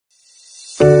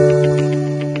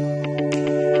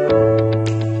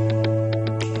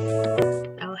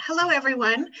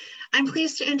I'm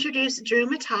pleased to introduce Drew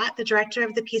Matat, the director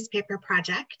of the Peace Paper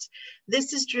Project.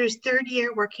 This is Drew's third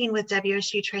year working with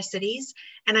WSU Tri-Cities,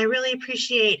 and I really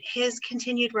appreciate his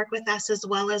continued work with us as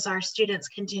well as our students'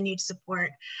 continued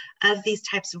support of these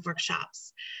types of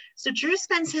workshops. So Drew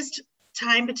spends his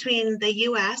time between the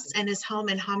US and his home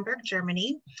in Hamburg,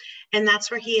 Germany, and that's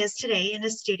where he is today in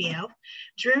his studio.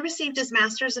 Drew received his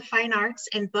Master's of Fine Arts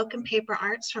in Book and Paper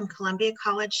Arts from Columbia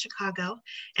College, Chicago,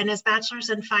 and his Bachelor's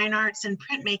in Fine Arts in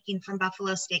Printmaking from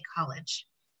Buffalo State College.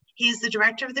 He is the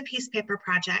director of the Peace Paper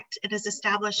Project and has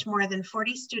established more than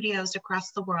 40 studios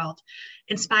across the world,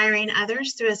 inspiring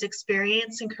others through his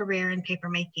experience and career in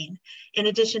papermaking, in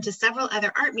addition to several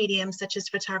other art mediums such as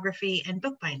photography and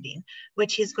bookbinding,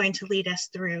 which he's going to lead us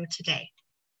through today.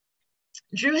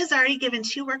 Drew has already given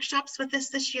 2 workshops with us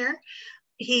this year.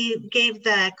 He gave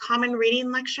the common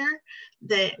reading lecture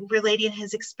relating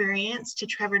his experience to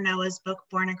Trevor Noah's book,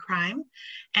 Born a Crime.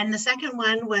 And the second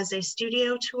one was a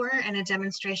studio tour and a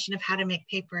demonstration of how to make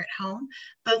paper at home.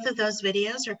 Both of those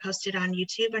videos are posted on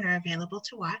YouTube and are available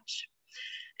to watch.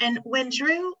 And when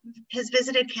Drew has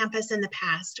visited campus in the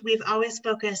past, we've always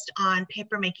focused on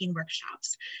papermaking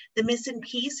workshops. The missing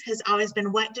piece has always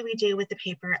been, what do we do with the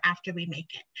paper after we make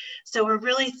it? So we're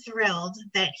really thrilled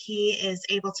that he is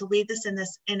able to lead this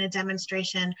in a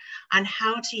demonstration on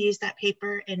how to use that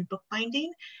paper in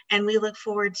bookbinding. And we look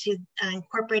forward to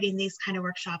incorporating these kind of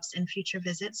workshops in future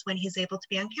visits when he's able to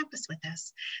be on campus with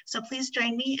us. So please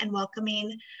join me in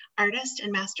welcoming artist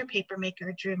and master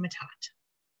papermaker, Drew Matat.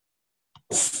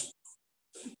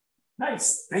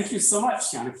 Nice. Thank you so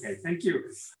much, Janike. Thank you.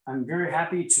 I'm very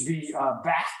happy to be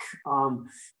back,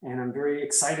 and I'm very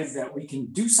excited that we can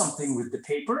do something with the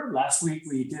paper. Last week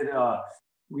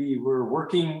we were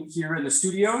working here in the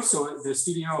studio, so the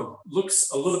studio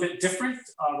looks a little bit different.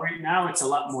 Right now, it's a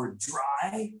lot more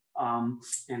dry,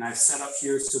 and I've set up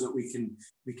here so that we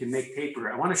can make paper.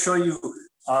 I want to show you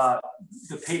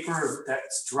the paper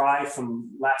that's dry from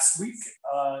last week.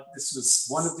 This was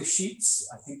one of the sheets.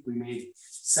 I think we made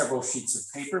several sheets of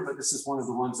paper, but this is one of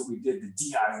the ones that we did the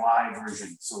DIY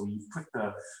version. So we put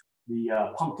the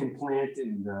pumpkin plant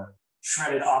and the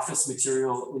shredded office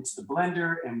material into the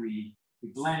blender, and we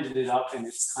blended it up, and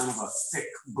it's kind of a thick,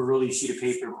 burly sheet of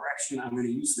paper. I'm going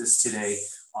to use this today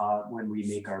when we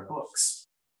make our books.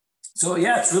 So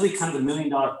yeah, it's really kind of the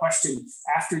million-dollar question.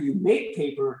 After you make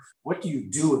paper, what do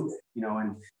you do with it? You know,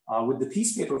 and with the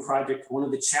Peace Paper Project, one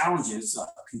of the challenges,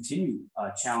 continued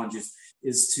challenges,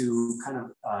 is to kind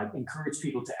of encourage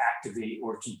people to activate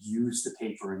or to use the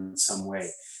paper in some way.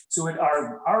 So at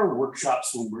our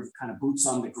workshops, when we're kind of boots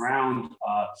on the ground,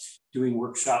 doing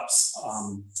workshops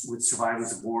with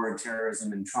survivors of war and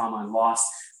terrorism and trauma and loss,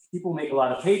 people make a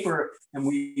lot of paper, and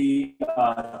we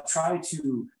try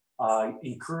to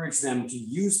encourage them to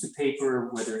use the paper,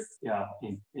 whether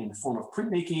in the form of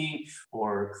printmaking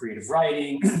or creative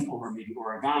writing or maybe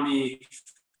origami.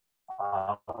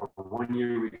 One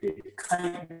year we did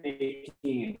kite making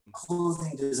and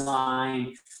clothing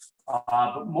design,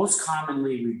 but most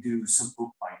commonly we do some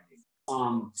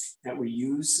bookbinding that we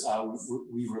use.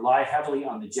 We rely heavily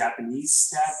on the Japanese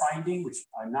stab binding, which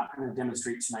I'm not going to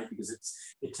demonstrate tonight because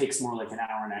it takes more like an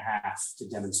hour and a half to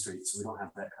demonstrate, so we don't have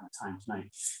that kind of time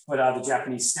tonight. But the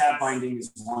Japanese stab binding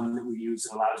is one that we use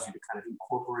that allows you to kind of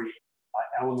incorporate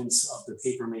elements of the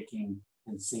paper making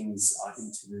and things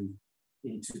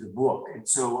into the book. And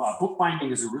so bookbinding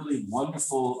is a really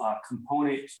wonderful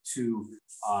component to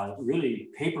really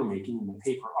paper making and the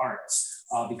paper arts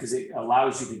because it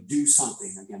allows you to do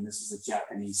something. Again, this is a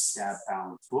Japanese stab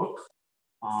bound book.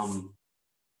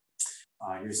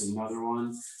 Here's another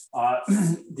one.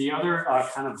 The other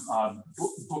kind of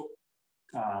book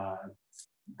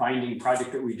binding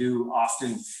project that we do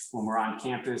often when we're on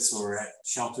campus or at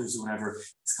shelters or whatever,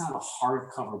 it's kind of a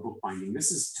hardcover bookbinding.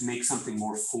 This is to make something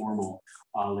more formal,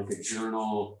 like a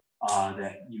journal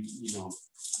that you know,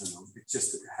 I don't know, it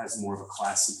has more of a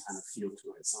classy kind of feel to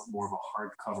it. It's more of a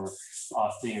hardcover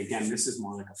thing. Again, this is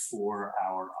more like a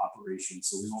 4-hour operation,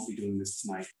 so we won't be doing this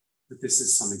tonight, but this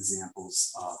is some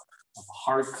examples of a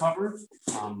hardcover.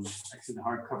 Actually, the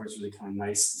hardcover is really kind of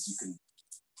nice because you can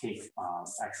take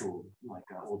actual like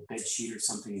an old bed sheet or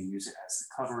something and use it as the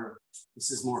cover.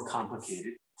 This is more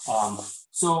complicated.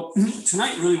 So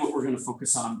tonight, really what we're going to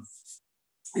focus on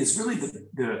is really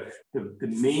the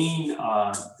main,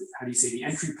 how do you say, the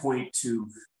entry point to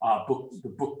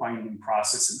the bookbinding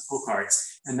process and the book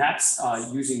arts, and that's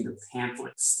using the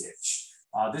pamphlet stitch.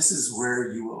 This is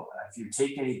where you will, if you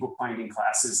take any bookbinding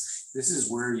classes, this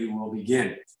is where you will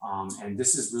begin. And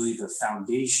this is really the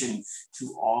foundation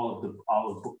to all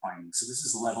of bookbinding. So this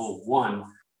is level 1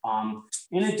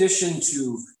 In addition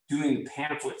to doing the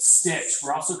pamphlet stitch,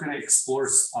 we're also going to explore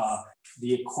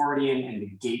the accordion and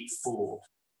the gatefold.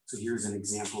 So here's an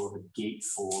example of a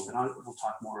gatefold, and we'll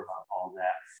talk more about all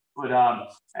that. But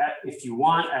if you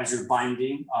want, as you're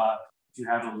binding, if you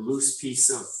have a loose piece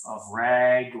of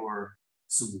rag or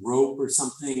some rope or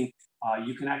something,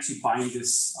 you can actually bind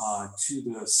this to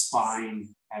the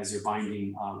spine as you're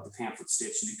binding the pamphlet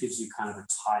stitch, and it gives you kind of a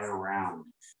tie around.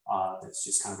 That's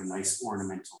just kind of a nice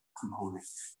ornamental component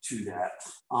to that.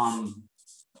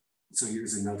 So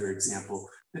here's another example.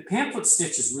 The pamphlet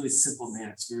stitch is really simple, man.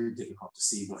 It's very difficult to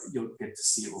see, but you'll get to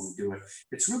see it when we do it.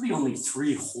 It's really only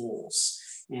 3 holes.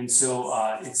 And so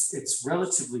it's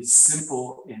relatively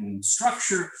simple in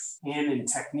structure and in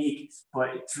technique,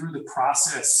 but through the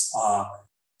process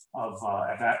of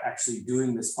actually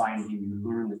doing this binding, you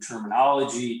learn the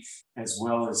terminology as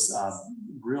well as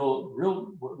real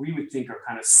what we would think are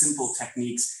kind of simple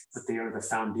techniques, but they are the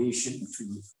foundation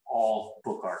to all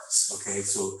book arts. Okay,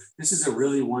 so this is a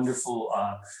really wonderful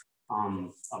a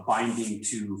binding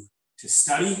to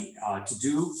study, to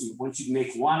do. Once you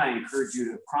make one, I encourage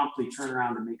you to promptly turn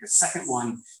around and make a second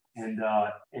one, and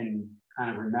kind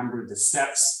of remember the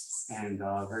steps, and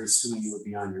very soon you will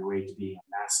be on your way to being a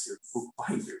master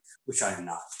bookbinder, which I am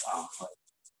not.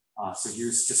 So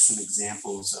here's just some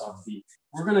examples of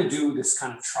we're going to do this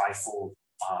kind of trifold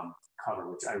cover,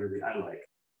 which I like.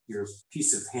 Your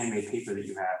piece of handmade paper that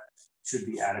you have should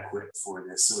be adequate for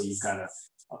this. So you've got a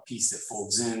piece that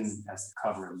folds in as the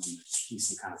cover, and then the piece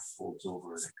that kind of folds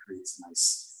over that creates a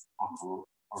nice envelope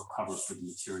or cover for the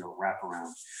material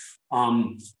wraparound.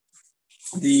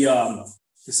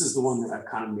 This is the one that I've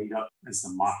kind of made up as the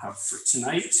mock-up for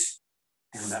tonight.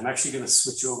 And I'm actually going to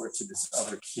switch over to this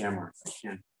other camera if I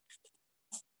can.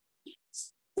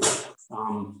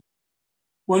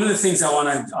 One of the things I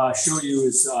want to show you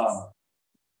is,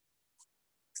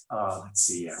 let's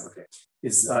see, yeah, okay,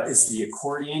 is the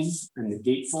accordion and the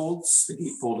gatefolds. The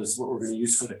gatefold is what we're going to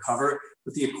use for the cover,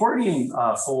 but the accordion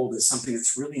fold is something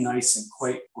that's really nice and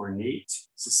quite ornate.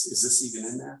 Is this even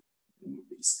in there?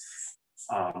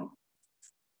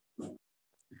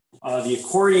 The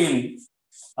accordion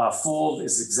fold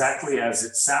is exactly as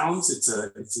it sounds. It's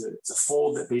a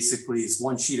fold that basically is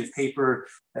one sheet of paper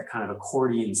that kind of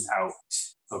accordions out.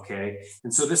 Okay,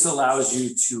 and so this allows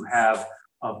you to have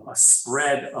a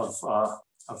spread of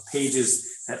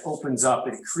pages that opens up.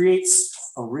 It creates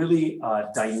a really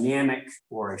dynamic,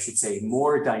 or I should say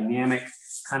more dynamic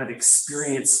kind of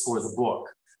experience for the book.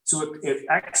 So it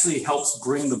actually helps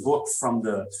bring the book from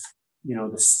the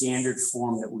standard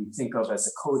form that we think of as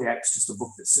a codex, just a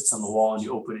book that sits on the wall and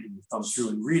you open it and you thumb through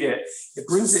and read it. It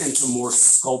brings it into a more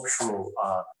sculptural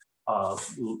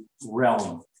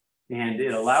realm. And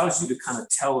it allows you to kind of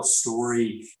tell a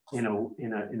story in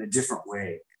a different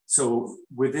way. So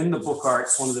within the book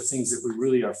arts, one of the things that we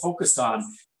really are focused on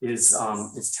is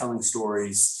telling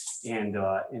stories and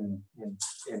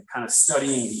kind of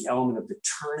studying the element of the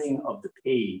turning of the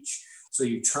page. So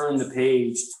you turn the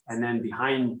page, and then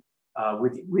behind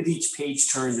with each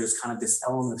page turn, there's kind of this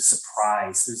element of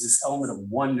surprise. There's this element of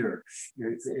wonder.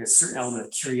 There's a certain element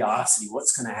of curiosity.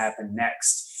 What's going to happen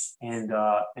next? And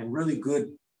really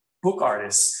good book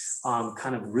artists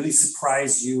kind of really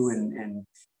surprise you and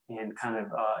kind of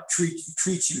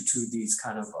treat you to these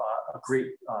kind of a great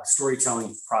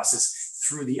storytelling process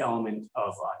through the element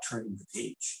of turning the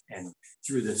page and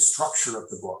through the structure of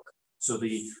the book. So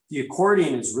the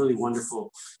accordion is really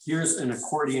wonderful. Here's an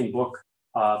accordion book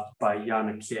by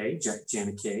Jana Kay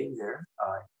there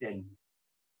in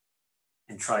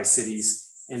Tri-Cities.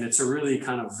 And it's a really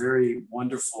kind of very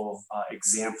wonderful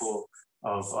example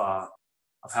of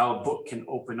how a book can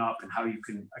open up and how you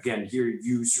can, again, here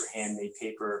use your handmade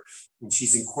paper. And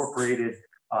she's incorporated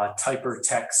typewriter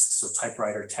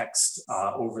text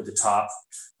over the top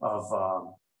of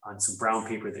on some brown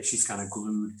paper that she's kind of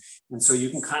glued. And so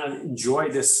you can kind of enjoy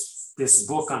this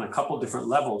book on a couple different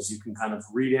levels. You can kind of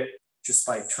read it just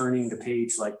by turning the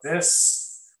page like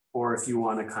this, or if you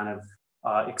want to kind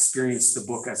of experience the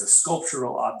book as a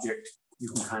sculptural object, you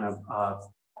can kind of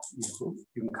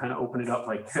open it up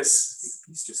like this. I think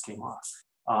the piece just came off.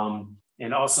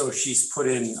 And also she's put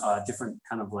in different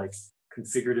kind of like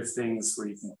configurative things where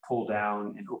you can pull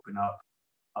down and open up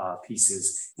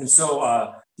pieces. And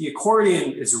so the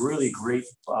accordion is a really great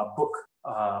book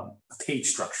page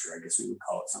structure, I guess we would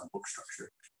call it. It's not a book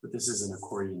structure, but this is an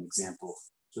accordion example.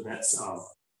 So that's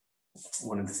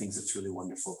one of the things that's really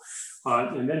wonderful.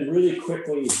 And then really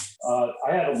quickly,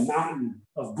 I had a mountain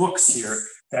of books here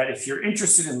that if you're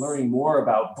interested in learning more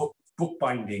about book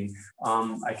bookbinding.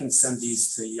 I can send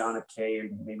these to Yana K,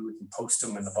 and maybe we can post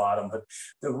them in the bottom. But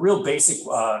the real basic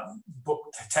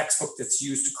textbook that's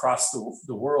used across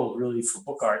the world, really, for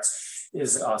book arts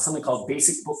is something called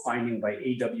Basic Bookbinding by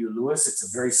A.W. Lewis. It's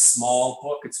a very small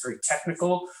book. It's very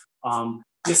technical.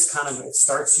 This kind of, it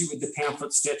starts you with the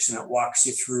pamphlet stitch and it walks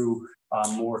you through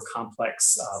more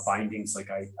complex bindings like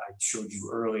I showed you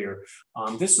earlier.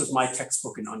 This was my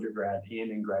textbook in undergrad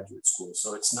and in graduate school,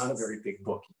 so it's not a very big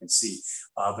book, you can see,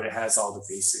 but it has all the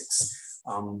basics.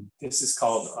 This is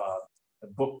called A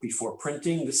Book Before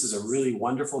Printing. This is a really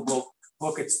wonderful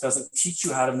book. It doesn't teach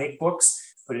you how to make books,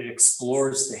 but it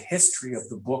explores the history of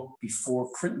the book before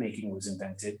printmaking was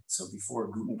invented, so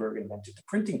before Gutenberg invented the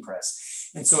printing press.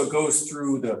 And so it goes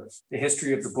through the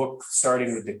history of the book,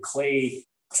 starting with the clay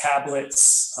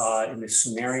tablets in the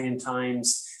Sumerian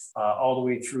times, all the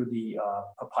way through the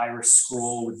papyrus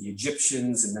scroll with the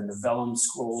Egyptians, and then the vellum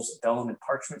scrolls, vellum and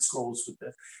parchment scrolls with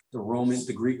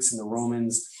the Greeks and the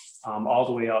Romans, all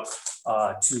the way up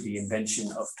to the invention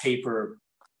of paper,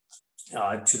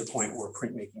 to the point where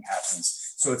printmaking happens.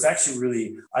 So it's actually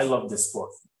really, I love this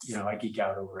book. You know, I geek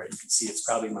out over it. You can see it's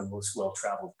probably my most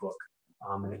well-traveled book.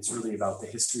 And it's really about the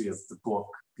history of the book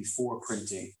before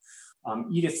printing.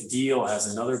 Edith Diehl has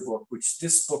another book, which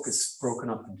this book is broken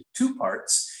up into two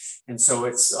parts. And so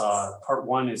it's part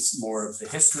one is more of the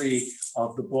history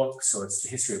of the book. So it's the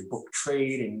history of book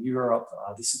trade in Europe.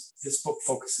 This book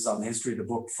focuses on the history of the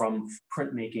book from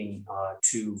printmaking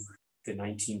to the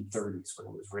 1930s when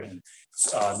it was written.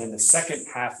 Then the second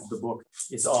half of the book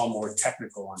is all more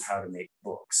technical on how to make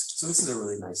books. So this is a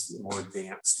really nice, more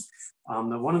advanced.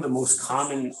 One of the most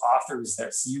common authors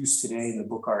that's used today in the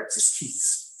book arts is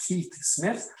Keith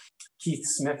Smith. Keith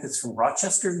Smith is from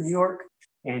Rochester, New York,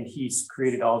 and he's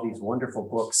created all these wonderful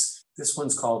books. This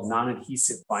one's called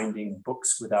Non-adhesive Binding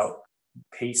Books Without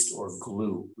Paste or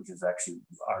Glue, which is actually,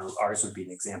 ours would be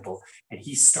an example. And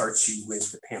he starts you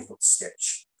with the pamphlet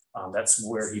stitch. That's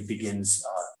where he begins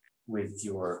with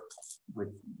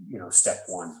step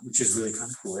one, which is really kind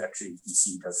of cool. Actually, you can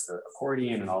see he does the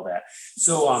accordion and all that.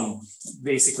 So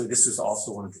basically, this was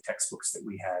also one of the textbooks that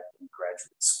we had in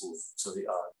graduate school. So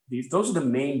those are the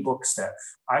main books that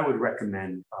I would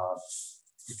recommend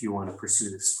if you want to pursue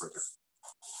this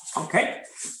further. Okay,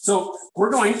 so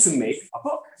we're going to make a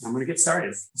book. I'm going to get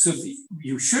started. So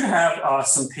you should have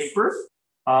some paper.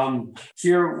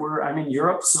 Here I'm in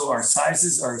Europe, so our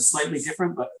sizes are slightly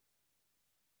different, but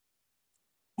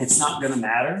it's not going to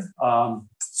matter.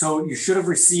 So you should have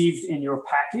received in your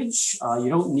package. You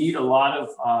don't need a lot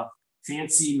of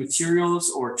fancy materials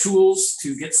or tools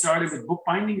to get started with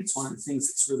bookbinding. It's one of the things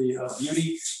that's really a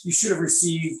beauty. You should have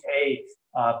received a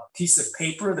piece of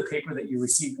paper. The paper that you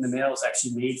received in the mail is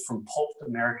actually made from pulped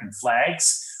American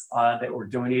flags that were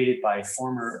donated by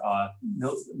former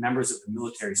members of the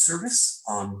military service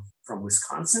from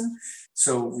Wisconsin.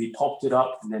 So we pulped it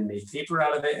up and then made paper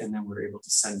out of it, and then we're able to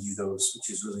send you those, which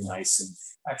is really nice and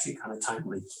actually kind of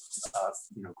timely,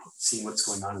 seeing what's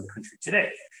going on in the country today.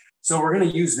 So we're going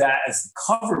to use that as the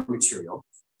cover material.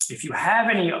 If you have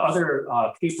any other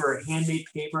paper, handmade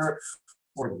paper,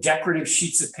 or decorative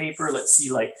sheets of paper, let's see,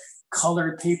 like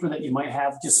colored paper that you might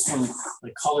have just from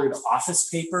like colored office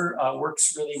paper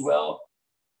works really well.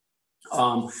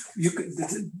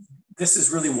 This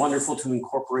is really wonderful to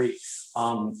incorporate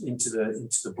into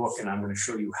the book, and I'm going to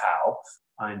show you how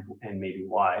and maybe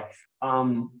why.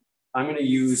 I'm going to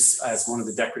use as one of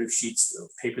the decorative sheets the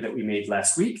paper that we made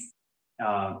last week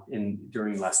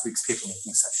during last week's paper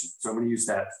making session. So I'm going to use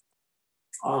that.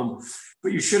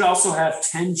 But you should also have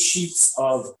 10 sheets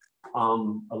of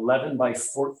 11 by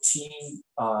 14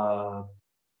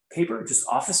 paper, just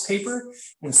office paper.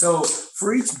 And so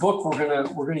for each book,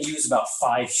 we're gonna use about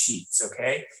 5 sheets.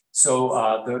 Okay,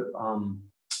 so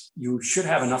you should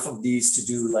have enough of these to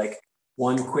do like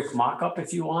one quick mock-up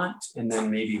if you want, and then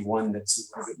maybe one that's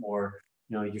a little bit more.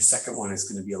 Your second one is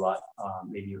going to be a lot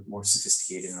maybe more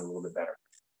sophisticated and a little bit better.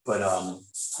 But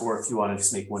or if you want to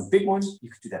just make one big one, you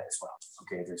could do that as well.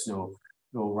 Okay, there's no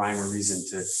rhyme or reason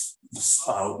to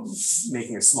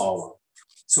making a small one.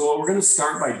 So what we're going to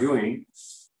start by doing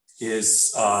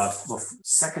is, well,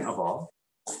 second of all,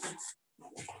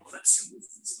 let's move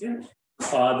this again.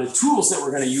 The tools that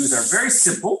we're going to use are very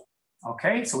simple.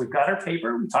 Okay, so we've got our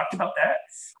paper. We talked about that.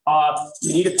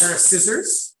 You need a pair of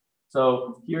scissors.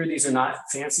 So here, these are not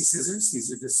fancy scissors.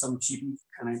 These are just some cheap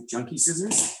kind of junky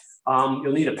scissors.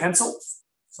 You'll need a pencil.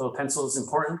 So a pencil is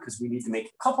important because we need to make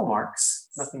a couple marks.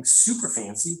 Nothing super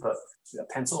fancy, but a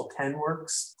pencil, a pen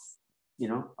works.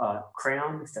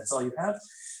 Crayon, if that's all you have.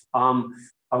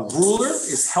 A ruler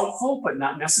is helpful, but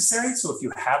not necessary. So if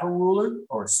you have a ruler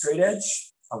or a straight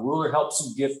edge, A ruler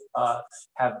helps you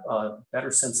have a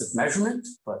better sense of measurement,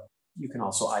 but you can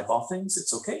also eyeball things,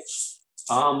 it's okay.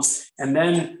 And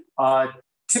then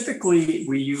typically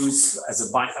we use as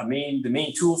the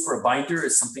main tool for a binder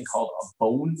is something called a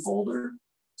bone folder.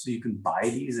 So you can buy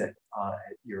these at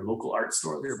your local art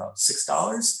store. They're about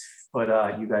 $6,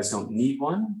 but you guys don't need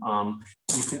one.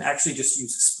 You can actually just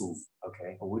use a spoon,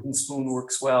 okay? A wooden spoon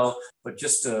works well, but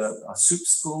just a soup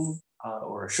spoon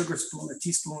or a sugar spoon, a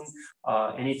teaspoon,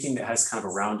 anything that has kind of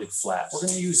a rounded flat. We're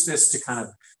gonna use this to kind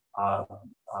of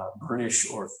burnish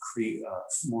or create a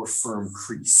more firm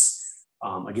crease.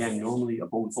 Again, normally a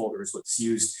bone folder is what's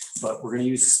used, but we're going to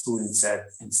use a spoon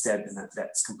instead, and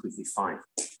that's completely fine.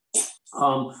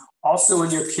 Also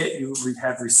in your kit, you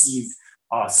have received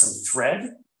some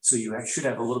thread. So you should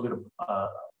have a little bit of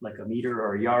like a meter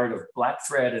or a yard of black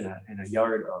thread and a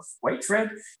yard of white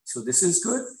thread. So this is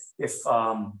good. If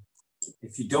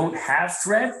you don't have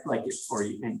thread, like you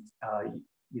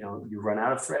run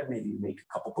out of thread, maybe you make a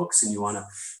couple books and you want to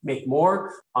make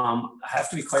more. I have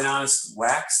to be quite honest,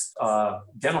 wax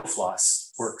dental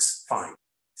floss works fine.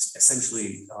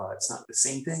 Essentially, it's not the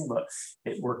same thing, but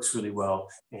it works really well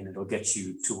and it'll get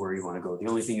you to where you want to go. The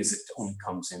only thing is it only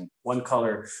comes in one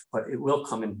color, but it will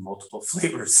come in multiple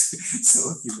flavors.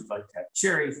 So if you would like to have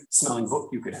cherry smelling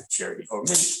book, you could have cherry or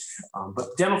mint.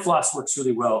 But dental floss works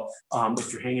really well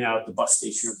if you're hanging out at the bus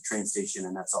station or the train station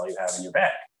and that's all you have in your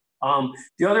bag.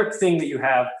 The other thing that you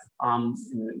have, and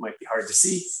it might be hard to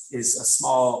see, is a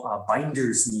small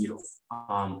binder's needle.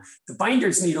 The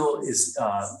binder's needle is,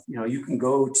 you can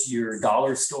go to your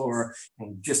dollar store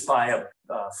and just buy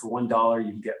for $1,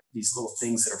 you can get these little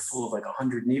things that are full of like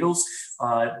 100 needles.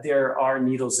 There are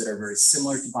needles that are very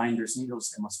similar to binder's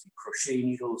needles. There must be crochet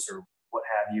needles or what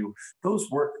have you. Those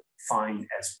work fine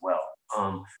as well.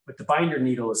 But the binder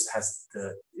needle has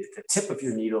the tip of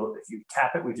your needle, if you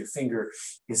tap it with your finger,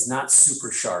 is not super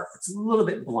sharp. It's a little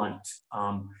bit blunt.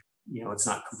 It's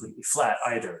not completely flat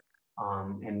either.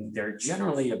 And they're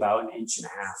generally about 1.5 inches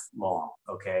long,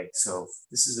 okay? So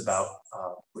this is about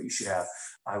what you should have.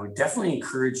 I would definitely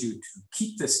encourage you to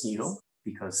keep this needle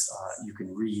because you can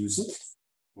reuse it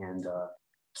and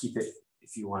keep it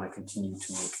if you want to continue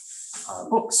to make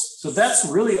books. So that's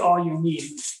really all you need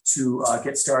to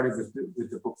get started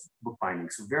with the bookbinding.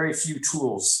 So very few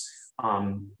tools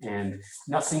and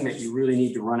nothing that you really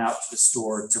need to run out to the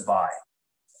store to buy,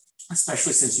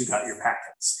 especially since you got your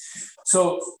packets.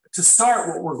 So to start,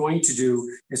 what we're going to do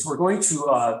is we're going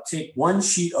to take one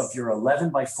sheet of your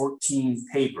 11 by 14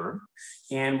 paper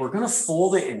and we're going to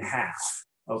fold it in half,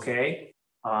 okay?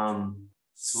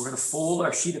 So we're going to fold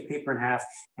our sheet of paper in half,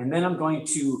 and then I'm going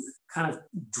to kind of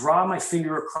draw my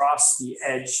finger across the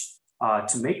edge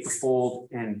to make the fold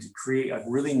and create a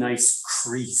really nice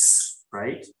crease,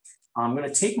 right? I'm going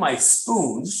to take my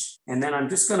spoon, and then I'm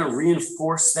just going to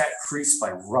reinforce that crease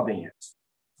by rubbing it.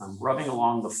 I'm rubbing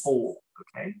along the fold,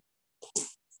 okay?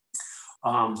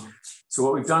 So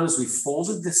what we've done is we've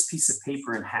folded this piece of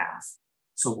paper in half.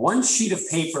 So one sheet of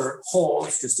paper whole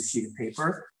is just a sheet of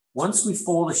paper. Once we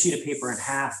fold a sheet of paper in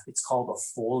half, it's called a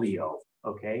folio,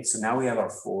 okay? So now we have our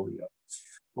folio.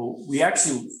 Well, we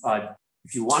actually,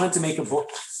 if you wanted to make a book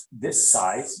this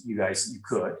size, you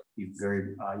could.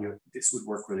 This would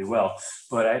work really well.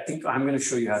 But I think I'm going to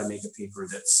show you how to make a paper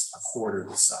that's 1/4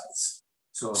 the size.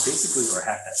 So basically, or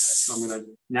half that size. So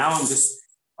I'm just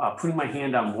putting my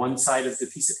hand on one side of the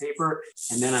piece of paper,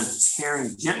 and then I'm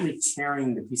gently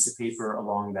tearing the piece of paper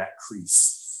along that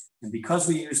crease. And because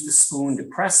we use the spoon to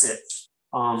press it,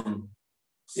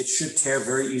 it should tear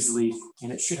very easily,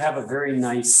 and it should have a very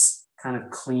nice kind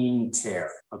of clean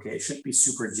tear, okay? It shouldn't be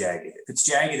super jagged. If it's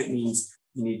jagged, it means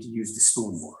you need to use the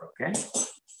spoon more, okay?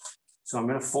 So I'm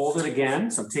gonna fold it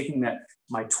again. So I'm taking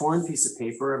my torn piece of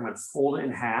paper, I'm gonna fold it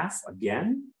in half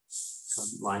again. So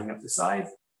I'm lining up the side,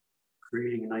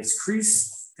 creating a nice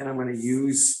crease. Then I'm gonna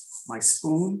use my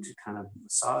spoon to kind of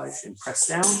massage and press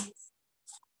down.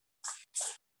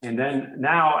 And then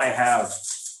now I have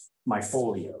my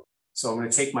folio. So I'm going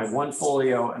to take my one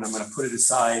folio and I'm going to put it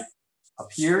aside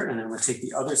up here. And then I'm going to take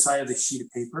the other side of the sheet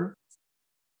of paper.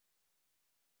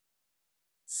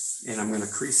 And I'm going to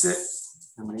crease it.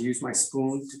 I'm going to use my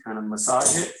spoon to kind of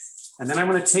massage it. And then I'm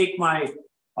going to take my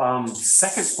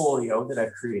second folio that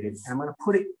I've created and I'm going to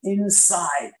put it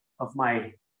inside of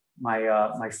my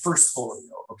first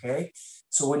folio, okay?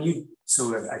 So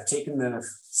I've taken the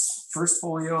first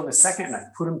folio and the second and I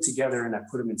put them together and I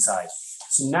put them inside.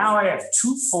 So now I have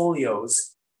 2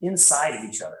 folios inside of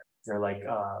each other. They're like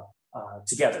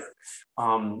together.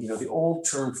 The old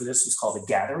term for this was called a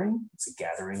gathering. It's a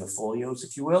gathering of folios,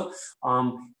 if you will.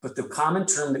 But the common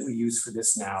term that we use for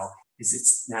this now is it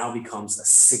now becomes a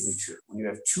signature. When you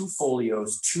have two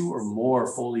folios, two or more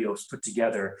folios put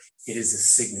together, it is a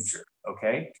signature,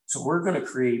 okay? So we're gonna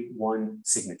create one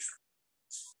signature.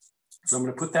 So I'm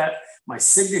gonna put my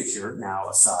signature now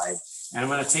aside, and I'm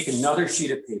gonna take another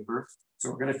sheet of paper. So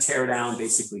we're gonna tear down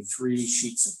basically 3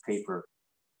 sheets of paper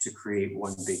to create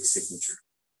one big signature.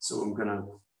 So I'm gonna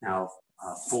now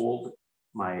fold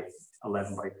my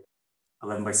 11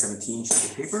 by 17 sheet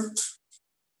of paper.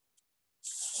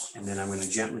 And then I'm gonna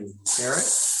gently tear it.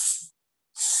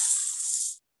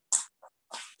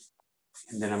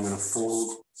 And then I'm gonna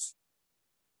fold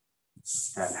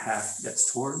that half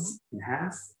that's torn in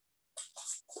half.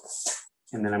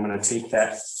 And then I'm gonna take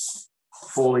that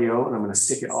folio and I'm gonna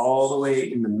stick it all the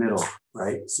way in the middle,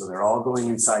 right? So they're all going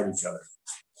inside each other.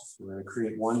 We're gonna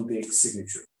create one big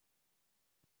signature.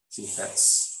 See if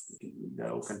we can leave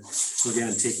that open. So again,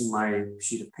 I'm taking my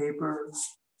sheet of paper,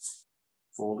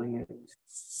 folding it,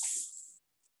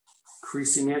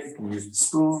 creasing it. You can use the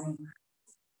spoon.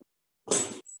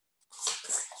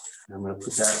 And I'm gonna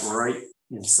put that right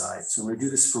inside. So I'm gonna do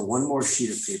this for one more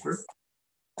sheet of paper.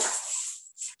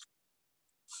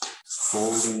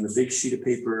 Folding the big sheet of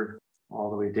paper all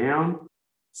the way down,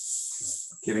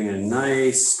 giving it a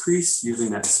nice crease,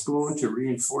 using that spoon to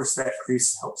reinforce that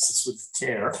crease, helps us with the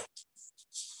tear.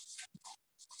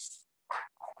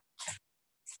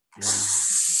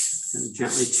 And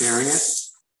gently tearing it.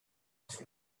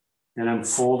 Then I'm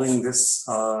folding this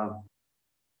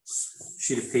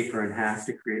sheet of paper in half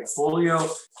to create a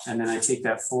folio, and then I take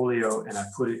that folio and I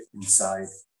put it inside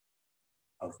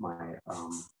of my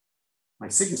my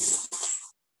signature.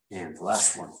 And the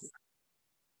last one here.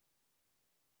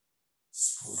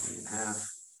 Fold it in half.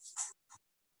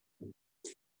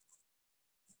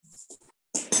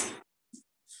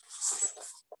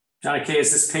 Johnny K,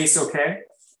 is this pace okay?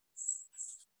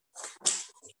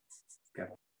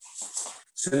 Okay.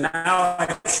 So now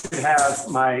I should have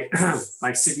my,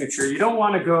 my signature. You don't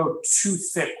want to go too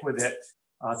thick with it.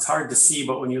 It's hard to see,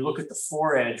 but when you look at the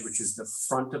foredge, which is the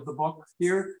front of the book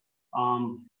here,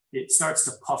 it starts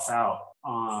to puff out.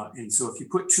 And so if you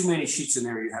put too many sheets in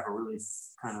there, you have a really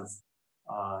kind of,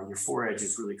 your foredge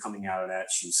is really coming out at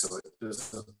you. So it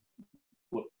doesn't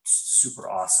look super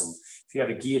awesome. If you have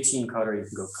a guillotine cutter, you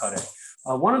can go cut it.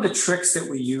 One of the tricks that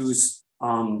we use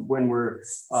when we're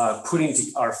putting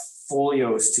our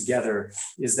folios together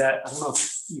is that, I don't know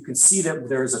if you can see that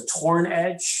there's a torn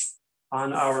edge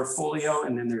on our folio,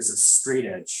 and then there's a straight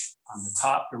edge. On the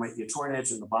top, there might be a torn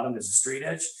edge, on the bottom, there's a straight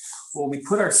edge. When we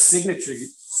put our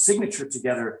signature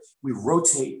together, we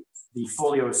rotate the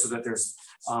folio so that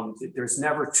there's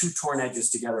never 2 torn edges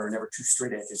together or never 2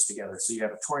 straight edges together. So you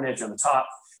have a torn edge on the top,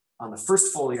 on the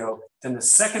first folio, then the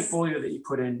second folio that you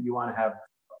put in, you want to have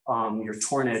your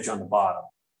torn edge on the bottom,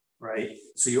 right?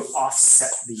 So you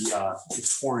offset the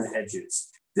torn edges.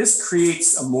 This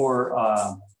creates a more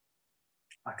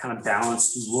a kind of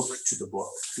balanced look to the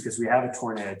book because we have a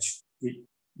torn edge.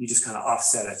 You just kind of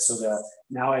offset it. So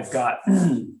now I've got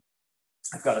a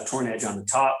torn edge on the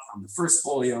top on the first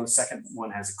folio. Second one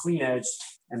has a clean edge,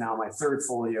 and now my third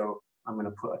folio, I'm going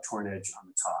to put a torn edge on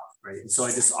the top, right? And so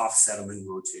I just offset them and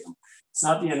rotate them. It's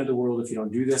not the end of the world if you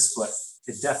don't do this, but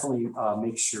it definitely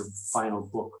makes your final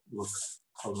book look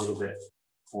a little bit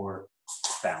more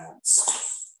balanced.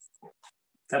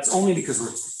 That's only because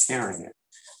we're tearing it.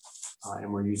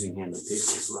 And we're using handmade paper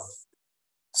as well.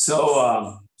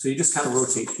 So, so you just kind of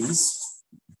rotate these.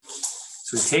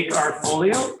 So we take our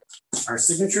folio, our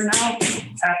signature now,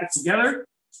 tap it together.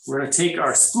 We're going to take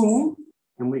our spoon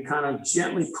and we kind of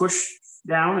gently push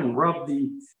down and rub the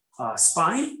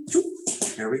spine.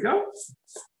 There we go.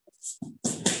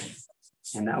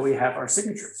 And now we have our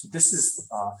signature. So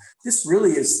this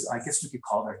really is, I guess we could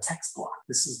call it our text block.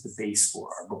 This is the base for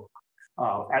our book.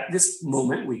 At this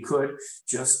moment, we could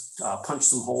just punch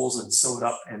some holes and sew it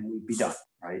up and we'd be done,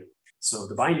 right? So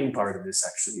the binding part of this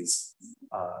actually is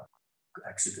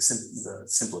actually the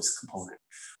simplest component.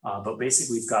 But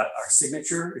basically, we've got our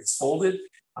signature, it's folded.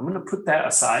 I'm going to put that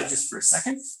aside just for a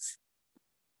second.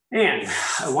 And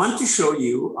I want to show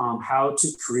you how to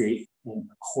create an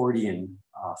accordion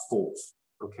fold,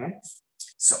 okay?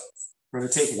 So we're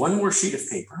going to take one more sheet of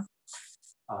paper.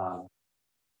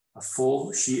 A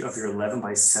full sheet of your 11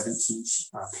 by 17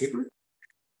 paper.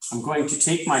 I'm going to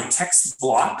take my text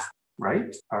block,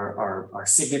 right? Our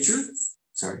signature,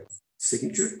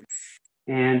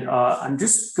 and I'm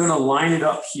just going to line it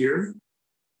up here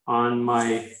on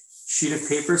my sheet of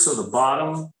paper. So the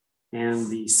bottom and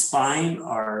the spine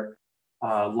are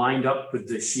lined up with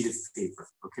the sheet of paper,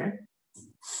 okay?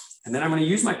 And then I'm going to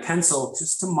use my pencil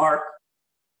just to mark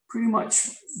pretty much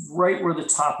right where the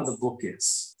top of the book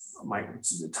is.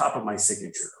 the top of my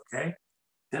signature, okay?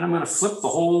 Then I'm going to flip the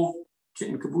whole kit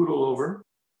and caboodle over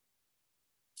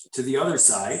to the other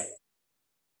side.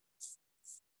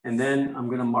 And then I'm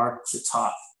going to mark the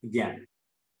top again,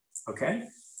 okay?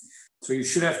 So you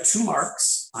should have 2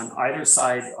 marks on either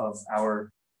side of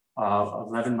our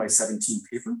 11 by 17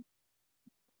 paper.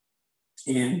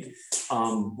 And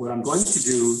what I'm going to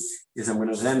do is I'm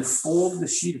going to then fold the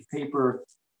sheet of paper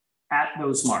at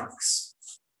those marks.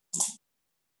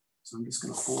 So I'm just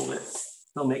going to fold it.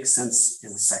 It'll make sense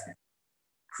in a second.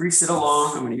 Crease it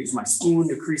along. I'm going to use my spoon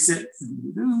to crease it.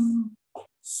 And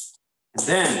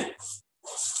then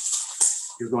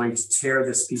you're going to tear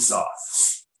this piece off.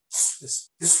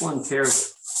 This one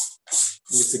tears,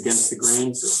 it's against the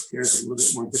grain, so it tears a little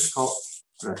bit more difficult.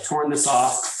 But I've torn this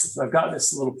off. So I've got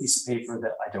this little piece of paper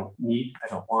that I don't need, I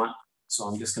don't want. So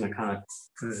I'm just going to kind of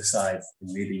put it aside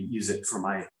and maybe use it for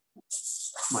my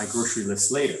grocery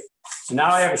list later. So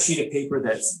now I have a sheet of paper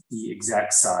that's the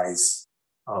exact size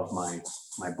of my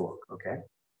book, okay?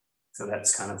 So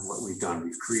that's kind of what we've done.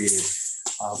 We've created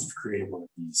one of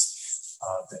these,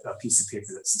 a piece of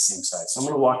paper that's the same size. So I'm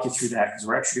going to walk you through that because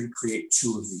we're actually going to create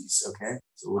 2 of these, okay?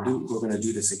 So we're going to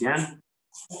do this again.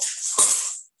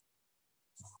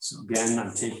 So again,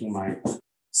 I'm taking my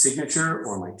signature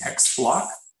or my text block.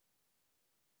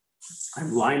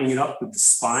 I'm lining it up with the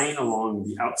spine along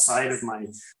the outside of my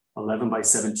 11 by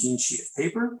 17 sheet of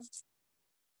paper.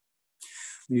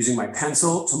 I'm using my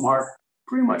pencil to mark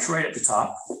pretty much right at the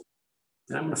top.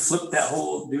 Then I'm going to flip that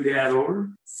whole doodad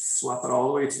over, swap it all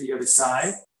the way to the other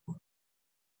side,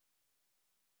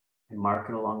 and mark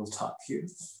it along the top here.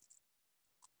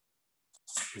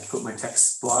 And put my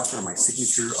text block or my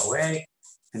signature away.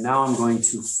 And now I'm going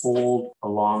to fold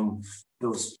along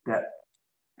that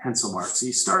pencil mark. So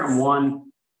you start on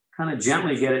one, kind of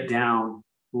gently get it down,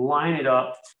 line it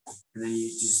up, and then you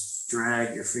just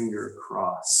drag your finger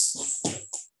across.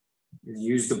 And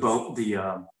use the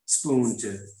spoon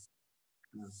to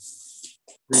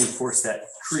reinforce that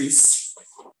crease,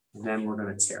 and then we're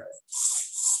going to tear it.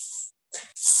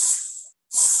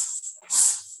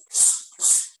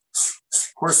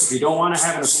 Of course, if you don't want to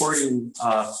have an accordion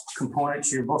component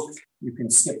to your book, you can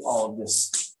skip all of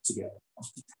this together.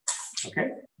 Okay.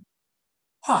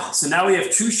 So now we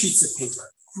have 2 sheets of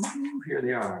paper. Here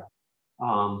they are.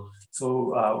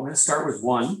 We're going to start with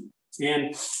one.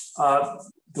 And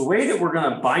the way that we're going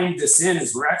to bind this in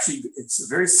is it's a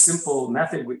very simple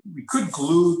method. We could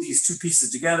glue these 2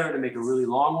 pieces together to make a really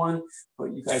long one,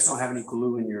 but you guys don't have any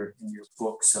glue in your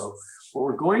book. So what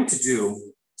we're going to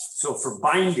do, so for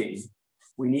binding,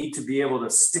 we need to be able to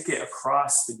stick it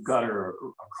across the gutter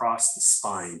or across the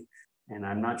spine. And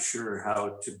I'm not sure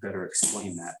how to better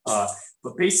explain that.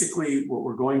 But basically what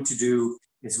we're going to do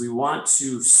is we want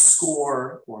to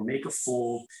score or make a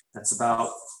fold that's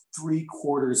about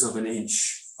 3/4 of an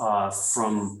inch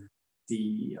from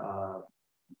the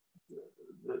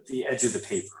edge of the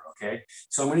paper, okay?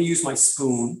 So I'm going to use my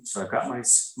spoon. So I've got my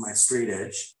straight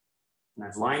edge, and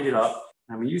I've lined it up.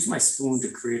 I'm going to use my spoon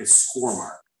to create a score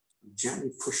mark. I'm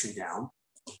gently pushing down.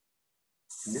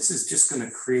 And this is just going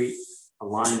to create a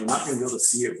line. You're not going to be able to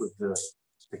see it with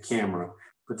the camera,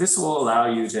 but this will allow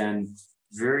you then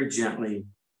very gently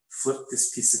flip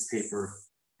this piece of paper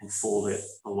and fold it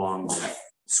along the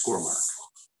score mark,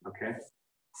 okay?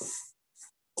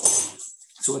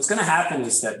 So what's going to happen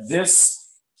is that this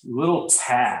little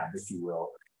tab, if you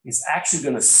will, is actually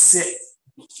going to sit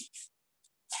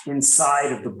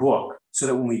inside of the book so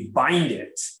that when we bind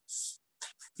it,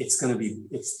 it's going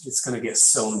to get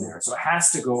sewn there. So it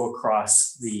has to go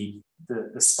across the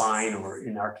spine, or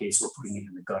in our case, we're putting it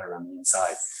in the gutter on the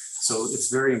inside. So it's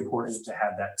very important to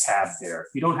have that tab there.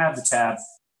 If you don't have the tab,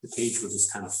 the page will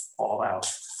just kind of fall out,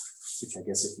 which I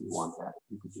guess if you want that,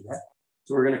 you could do that.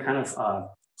 So we're going to kind of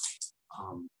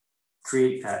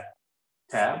create that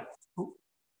tab.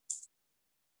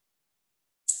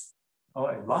 Oh,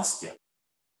 I lost you.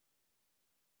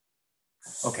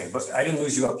 Okay, but I didn't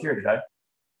lose you up here, did I?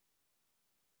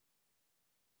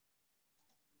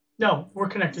 No, we're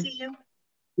connected. See you.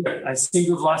 Yeah, I seem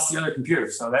to have lost the other computer,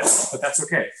 but that's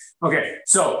okay. Okay,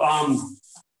 so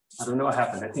I don't know what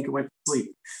happened. I think it went to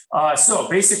sleep. So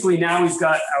basically now we've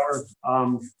got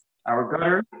our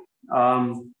gutter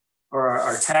or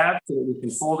our tab so that we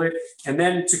can fold it. And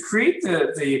then to create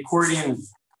the accordion,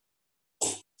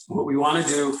 what we want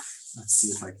to do, let's see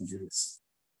if I can do this,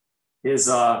 is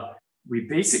we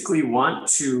basically want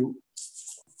to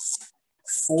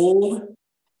fold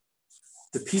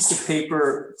the piece of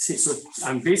paper. So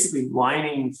I'm basically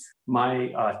lining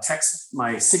my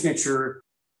my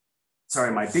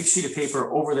big sheet of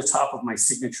paper over the top of my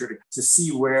signature to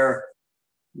see where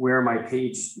where my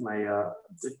page, the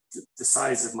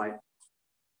size of my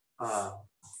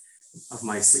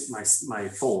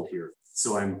fold here.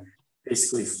 So I'm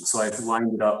basically, so I've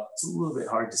lined it up. It's a little bit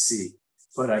hard to see,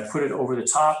 but I put it over the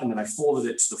top and then I folded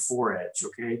it to the foredge,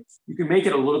 okay? You can make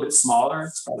it a little bit smaller.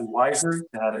 It's probably wiser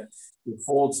to have the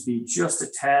folds be just a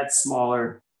tad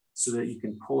smaller so that you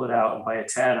can pull it out. And by a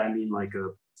tad, I mean like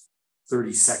a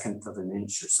 32nd of an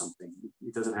inch or something.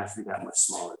 It doesn't have to be that much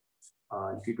smaller.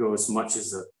 You could go as much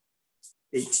as a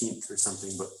 18th or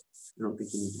something, but I don't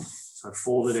think you need to. So I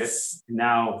folded it, and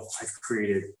now I've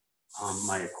created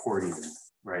my accordion,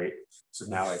 right? So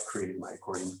now I've created my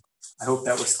accordion. I hope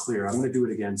that was clear. I'm gonna do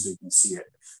it again so you can see it.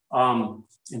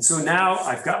 And so now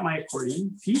I've got my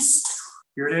accordion piece.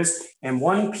 Here it is. And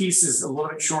one piece is a little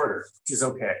bit shorter, which is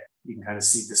okay. You can kind of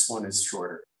see this one is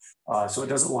shorter. So it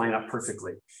doesn't line up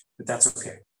perfectly, but that's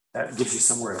okay. That gives you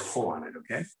somewhere to pull on it,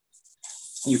 okay?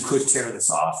 You could tear this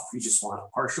off if you just want a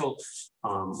partial,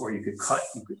 or you could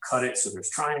cut it so there's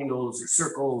triangles or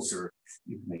circles, or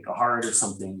you can make a heart or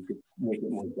something. You could make it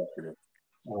more decorative.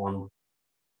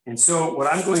 And so what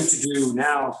I'm going to do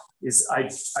now is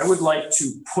I would like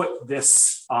to put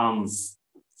this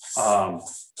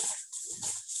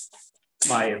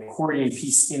my accordion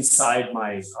piece inside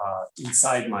my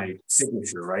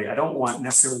signature, right? I don't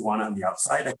necessarily want it on the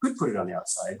outside. I could put it on the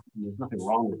outside. There's nothing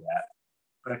wrong with that.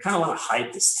 But I kind of want to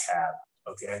hide this tab,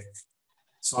 okay?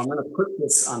 So I'm going to put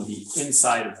this on the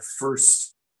inside of the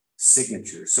first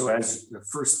signature. So as the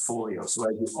first folio, so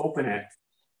as you open it,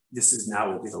 this is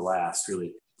now will be the last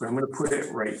really, but I'm going to put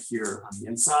it right here on the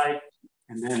inside,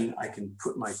 and then I can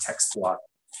put my text block,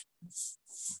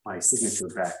 my signature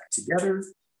back together.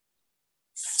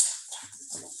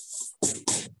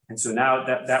 And so now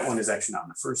that one is actually not on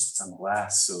the first, it's on the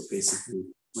last. So basically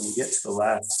when you get to the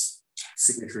last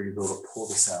signature, you go to pull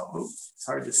this out. Oh, it's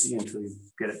hard to see until you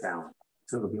get it down.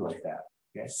 So it'll be like that.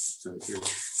 Okay. So here,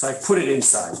 so I put it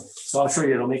inside. So I'll show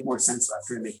you. It'll make more sense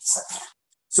after I make the second.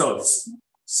 So it's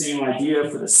same idea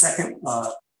for the second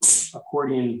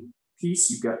accordion piece.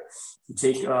 You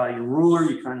take your ruler.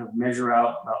 You kind of measure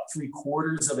out about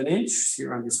 3/4 of an inch.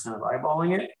 Here I'm just kind of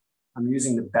eyeballing it. I'm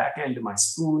using the back end of my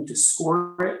spoon to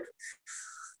score it.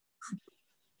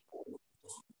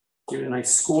 Give it a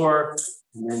nice score,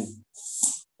 and then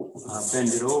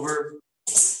bend it over.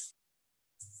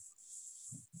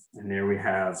 And there we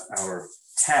have our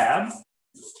tab.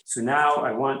 So now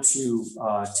I want to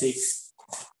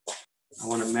I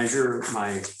want to measure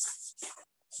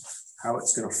how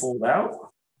it's going to fold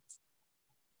out.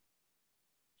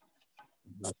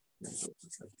 Like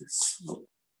this.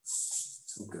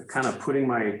 So I'm kind of putting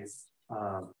my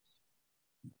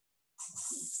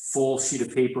full sheet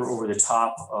of paper over the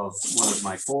top of one of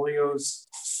my folios.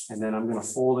 And then I'm going to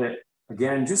fold it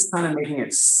again, just kind of making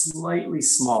it slightly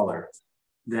smaller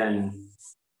than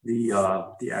the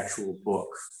actual book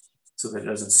so that it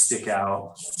doesn't stick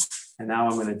out. And now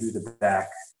I'm going to do the back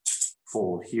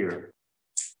fold here.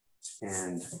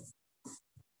 And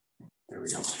there we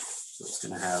go. So it's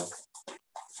going to have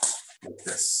like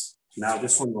this. Now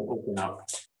this one will open up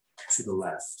to the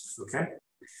left, okay?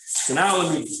 So now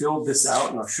let me build this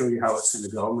out and I'll show you how it's going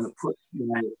to go. I'm going to put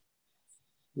my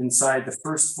inside the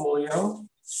first folio.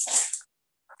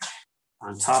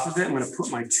 On top of it, I'm going to put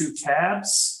my 2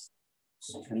 tabs.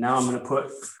 And now I'm going to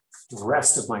put the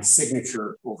rest of my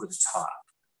signature over the top.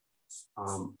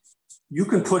 You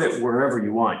can put it wherever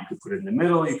you want. You can put it in the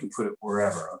middle, you can put it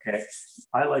wherever, okay?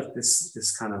 I like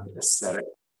this kind of aesthetic.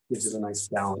 Gives it a nice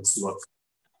balanced look.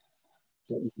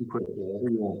 But you can put it wherever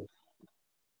you want.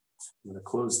 I'm going to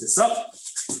close this up.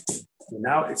 And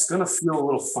now it's going to feel a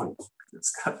little funny.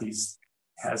 It's got these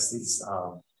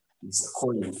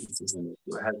accordion pieces in it.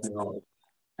 So it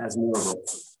has more of a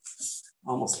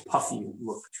almost puffy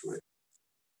look to it.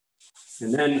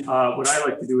 And then what I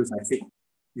like to do is I take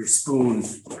your spoon,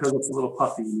 because it's a little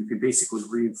puffy, you can basically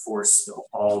reinforce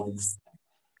all these,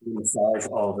 massage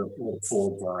all the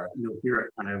folds are. You'll hear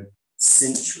it kind of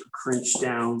cinch or crunch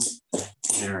down.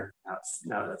 There,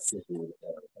 now that's looking a little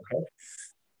better, okay?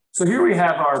 So here we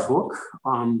have our book.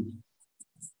 Well,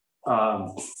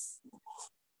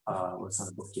 it's not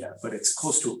a book yet, but it's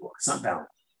close to a book. It's not bound.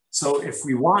 So if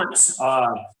we want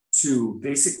to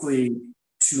basically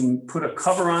put a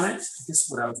cover on it, I guess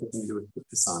what I was looking to do is put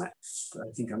this on it, but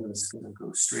I think I'm just going to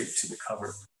go straight to the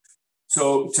cover.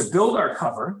 So to build our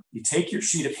cover, you take your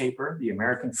sheet of paper, the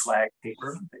American flag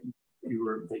paper that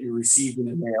you received in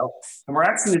the mail, and we're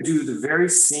actually going to do the very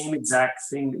same exact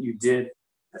thing that you did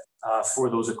for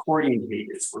those accordion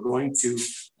pages. We're going to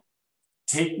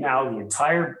take now the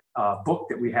entire book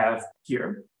that we have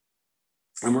here,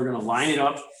 and we're going to line it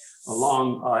up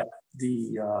along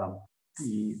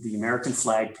the American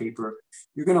flag paper.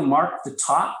 You're going to mark the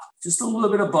top just a little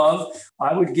bit above.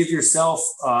 I would give yourself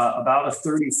about a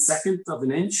 32nd of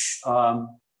an inch on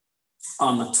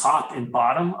the top and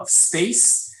bottom of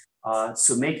space.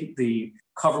 So make the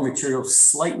cover material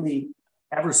slightly,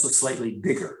 ever so slightly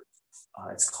bigger.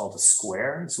 It's called a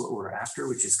square, is what we're after,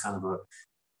 which is kind of a,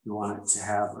 you want it to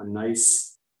have a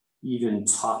nice, even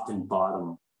top and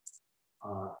bottom.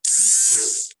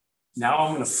 Now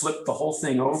I'm going to flip the whole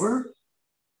thing over,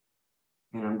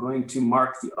 and I'm going to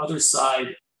mark the other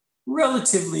side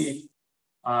relatively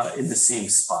in the same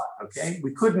spot, okay?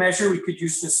 We could measure, we could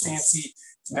use this fancy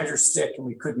measure stick, and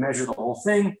we could measure the whole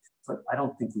thing, but I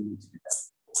don't think we need to do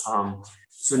that.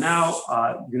 So now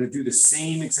you're going to do the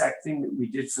same exact thing that we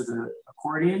did for the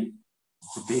accordion.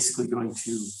 We're basically going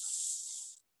to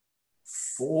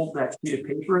fold that sheet of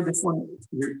paper. This one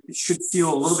it should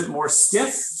feel a little bit more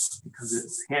stiff because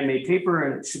it's handmade paper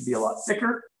and it should be a lot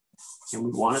thicker. And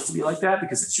we want it to be like that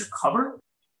because it's your cover.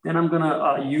 Then I'm going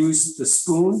to use the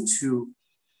spoon to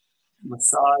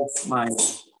massage my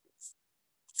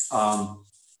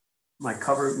my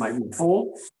cover, my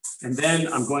fold, and then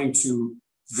I'm going to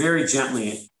very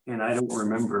gently, and I don't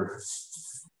remember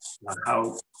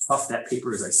how tough that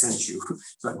paper is I sent you,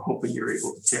 so I'm hoping you're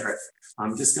able to tear it.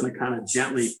 I'm just going to kind of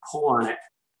gently pull on it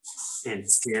and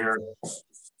tear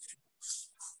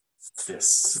this.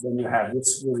 So then you have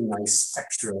this really nice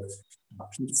extra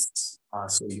piece,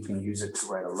 so you can use it to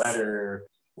write a letter,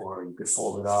 or you could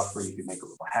fold it up, or you could make a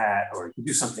little hat, or you could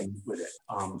do something with it.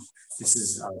 This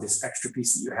is this extra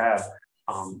piece that you have,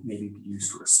 maybe be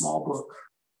used for a small book,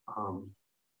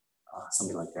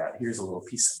 something like that. Here's a little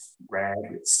piece of rag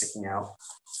that's sticking out.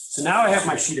 So now I have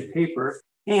my sheet of paper,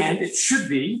 and it should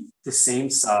be the same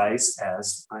size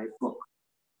as my book.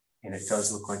 And it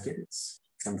does look like it is.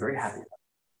 I'm very happy about it.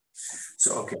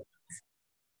 So, okay.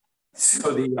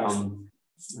 So the,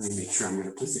 let me make sure I'm going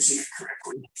to position it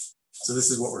correctly. So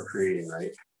this is what we're creating,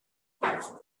 right?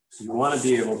 So you want to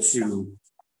be able to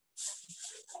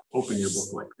open your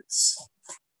book like this.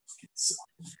 Okay,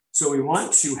 so we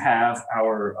want to have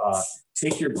our,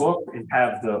 take your book and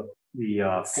have the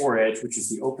foredge, which is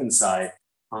the open side,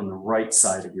 on the right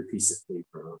side of your piece of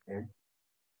paper, okay?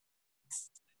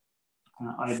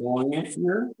 Eyeballing it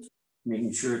here,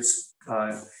 making sure it's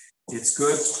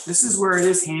good. This is where it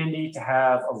is handy to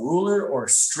have a ruler or a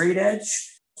straight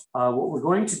edge. What we're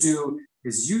going to do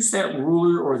is use that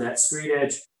ruler or that straight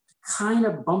edge to kind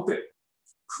of bump it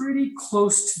pretty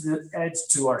close to the edge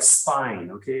to our spine,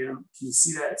 okay? Can you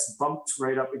see that? It's bumped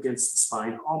right up against the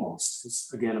spine almost.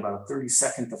 It's, again, about a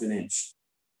 32nd of an inch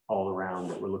all around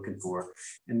that we're looking for.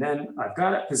 And then I've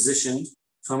got it positioned,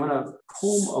 so I'm gonna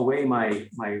pull away my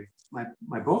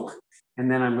book,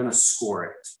 and then I'm gonna score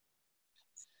it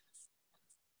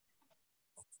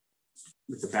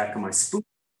with the back of my spoon.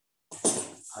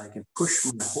 I can push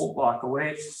my whole block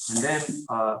away, and then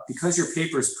because your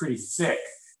paper is pretty thick,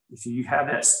 if you have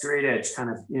that straight edge kind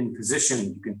of in position,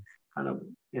 you can kind of,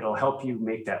 it'll help you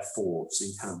make that fold. So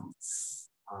you kind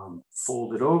of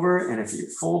fold it over, and if your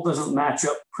fold doesn't match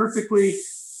up perfectly,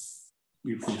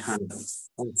 you can kind of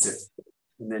force it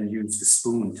and then use the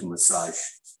spoon to massage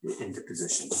it into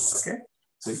position, okay?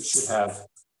 So you should have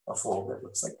a fold that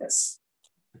looks like this,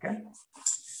 okay?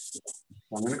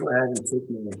 I'm gonna go ahead and take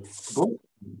my book,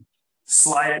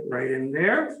 slide it right in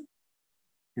there,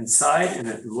 inside, and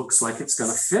it looks like it's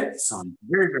gonna fit. So I'm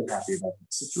very, very happy about the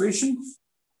situation.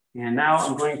 And now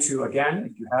I'm going to, again,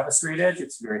 if you have a straight edge,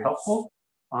 it's very helpful.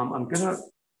 I'm gonna,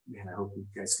 man, I hope you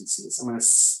guys can see this. I'm gonna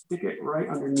stick it right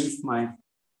underneath my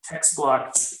text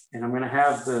block, and I'm gonna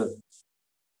have the,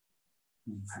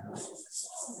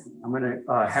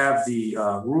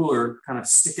 ruler kind of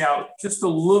stick out just a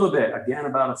little bit, again,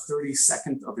 about a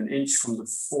 32nd of an inch from the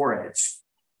foredge.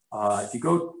 If you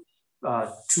go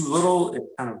too little, it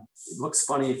looks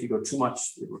funny. If you go too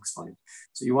much, it looks funny.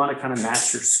 So you want to kind of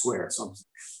match your square. So I'm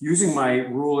using my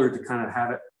ruler to kind of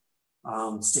have it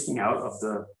sticking out of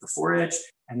the foredge.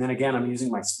 And then again, I'm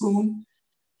using my spoon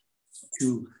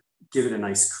to give it a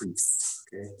nice crease.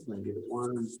 Okay, I'm going to give it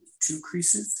 1, 2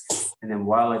 creases. And then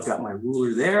while I've got my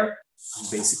ruler there, I'm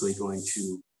basically going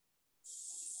to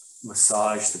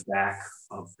massage the back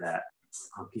of that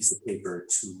piece of paper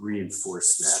to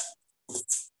reinforce that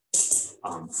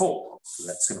fold. So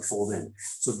that's going to fold in.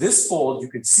 So this fold, you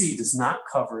can see, does not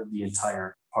cover the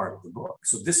entire part of the book.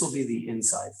 So this will be the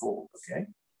inside fold, okay?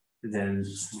 And then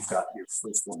you've got your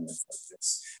first one that's like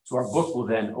this. So our book will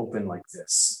then open like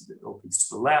this. It opens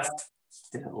to the left,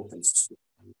 then it opens to the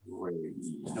right.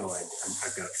 No,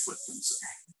 I've got to flip them,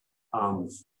 sorry.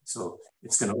 So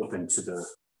it's going to open to the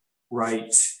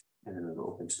right, and then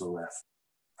it'll open to the left.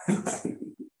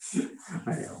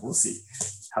 Anyhow, we'll see.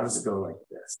 How does it go like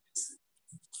this?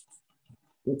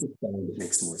 If it's done, it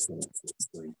makes more sense. It's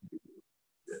going to do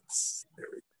this. There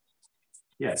we go.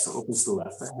 Yeah, so opens to the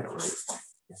left. I had it right.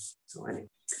 Yeah. So anyway,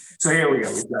 so here we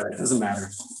go. We've got it. Doesn't matter.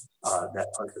 That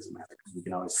part doesn't matter because we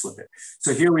can always flip it.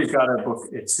 So here we've got our book.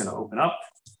 It's going to open up,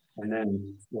 and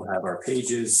then we'll have our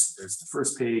pages. There's the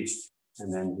first page,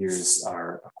 and then here's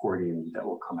our accordion that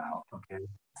will come out. Okay.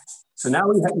 So now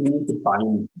we need to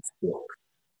bind this book.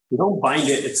 If we don't bind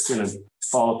it, it's going to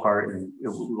fall apart, and we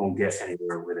won't get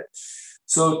anywhere with it.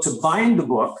 So to bind the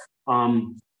book,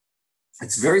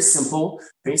 it's very simple.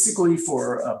 Basically,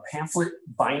 for a pamphlet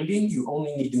binding, you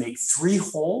only need to make 3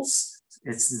 holes.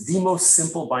 It's the most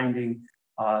simple binding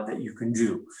that you can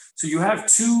do. So you have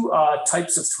 2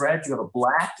 types of thread. You have a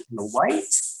black and a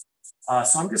white.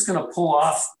 So I'm just going to pull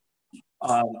off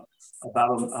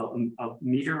about a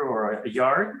meter or a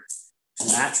yard to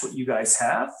match what you guys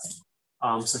have.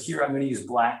 So here I'm going to use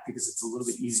black because it's a little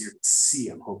bit easier to see,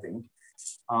 I'm hoping.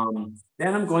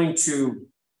 Then I'm going to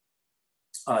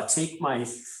take my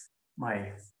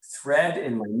thread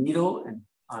and my needle, and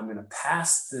I'm going to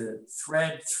pass the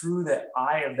thread through the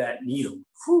eye of that needle.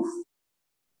 Whew.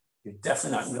 You're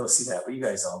definitely not going to be able to see that, but you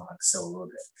guys all know how to sew a little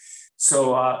bit.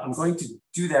 So I'm going to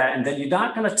do that, and then you're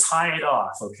not going to tie it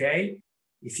off, okay?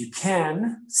 If you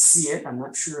can see it, I'm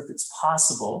not sure if it's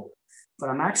possible, but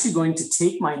I'm actually going to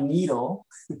take my needle,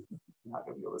 I'm not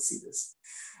going to be able to see this,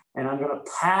 and I'm going to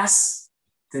pass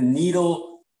the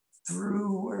needle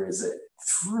through, where is it?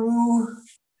 Through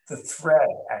the thread,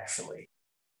 actually.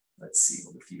 Let's see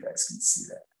if you guys can see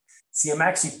that. See, I'm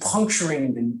actually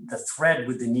puncturing the thread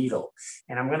with the needle,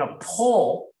 and I'm going to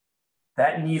pull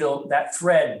that needle, that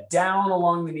thread down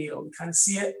along the needle. You kind of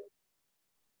see it?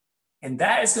 And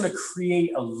that is going to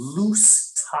create a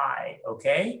loose tie,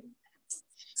 okay?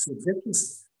 So this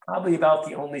is probably about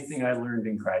the only thing I learned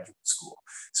in graduate school.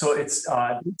 So it's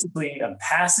basically I'm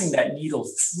passing that needle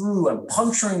through, I'm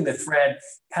puncturing the thread,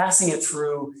 passing it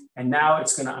through, and now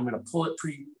I'm gonna pull it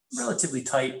relatively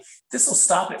tight. This will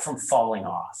stop it from falling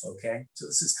off, okay? So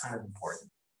this is kind of important.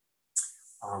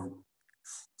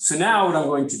 So now what I'm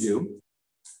going to do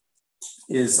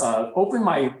is open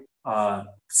my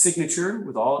signature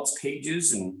with all its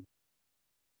pages and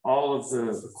all of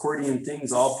the accordion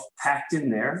things all packed in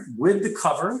there with the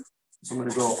cover. So I'm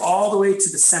going to go all the way to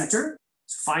the center.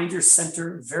 So find your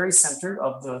center, very center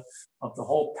of the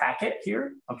whole packet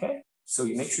here. Okay, so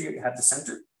you make sure you have the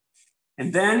center.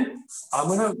 And then I'm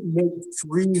going to make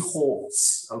 3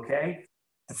 holes. Okay,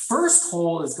 the first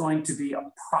hole is going to be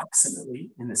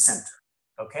approximately in the center.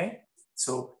 Okay,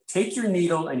 so take your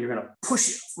needle and you're going to push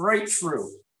it right through.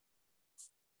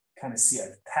 Kind of see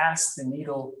I've passed the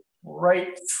needle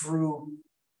right through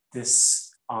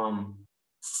this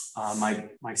my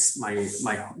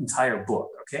entire book.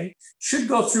 Okay, should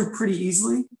go through pretty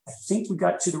easily. I think we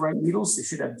got to the right needles. They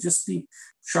should have just be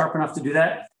sharp enough to do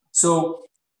that. So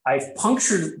I've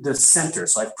punctured the center.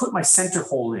 So I've put my center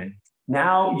hole in.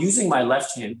 Now using my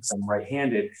left hand, because I'm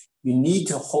right-handed, you need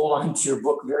to hold on to your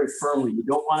book very firmly. You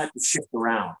don't want it to shift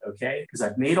around, okay? Because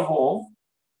I've made a hole.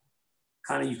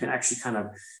 You can actually kind of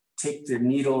take the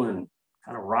needle and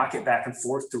kind of rock it back and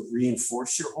forth to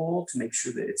reinforce your hole to make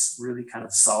sure that it's really kind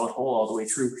of solid hole all the way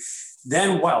through.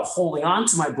 Then while holding on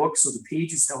to my book so the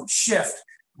pages don't shift,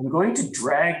 I'm going to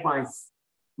drag my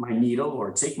needle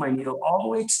or take my needle all the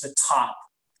way to the top,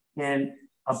 and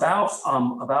about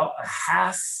a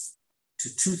half to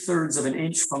 2/3 of an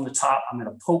inch from the top, I'm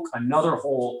going to poke another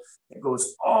hole that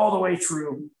goes all the way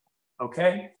through.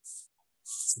 Okay,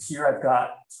 so here I've got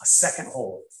a second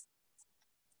hole.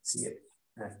 See it?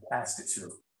 And I've passed it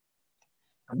through.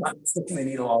 I'm not sticking the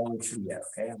needle all the way through yet,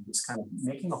 okay? I'm just kind of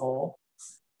making a hole.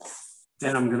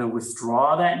 Then I'm gonna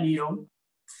withdraw that needle,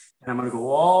 and I'm gonna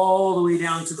go all the way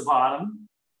down to the bottom.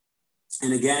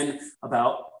 And again,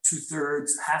 about 2/3,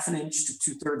 half an inch to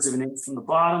 2/3 of an inch from the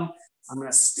bottom, I'm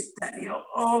gonna stick that needle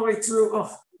all the way through.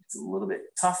 Oh, it's a little bit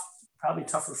tough, probably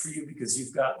tougher for you because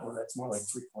you've got, well, that's more like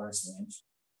 3/4 of an inch.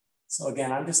 So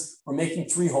again, we're making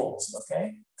 3 holes,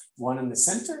 okay? One in the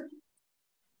center,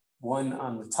 one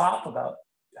on the top, about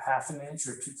half an inch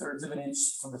or 2/3 of an inch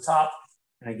from the top.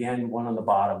 And again, one on the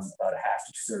bottom, about a half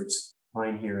to 2/3.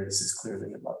 Mine here, this is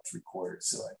clearly about 3/4.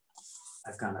 So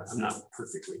I'm not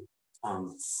perfectly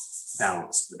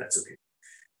balanced, but that's okay.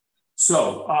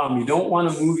 So you don't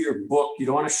want to move your book. You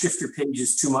don't want to shift your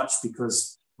pages too much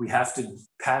because we have to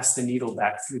pass the needle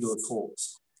back through those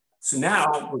holes. So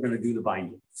now we're going to do the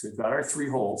binding. So we've got our 3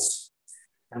 holes.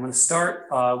 I'm going to start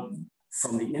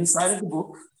from the inside of the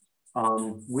book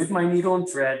with my needle and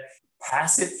thread,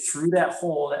 pass it through that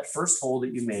hole, that first hole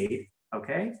that you made,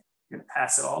 okay? You're gonna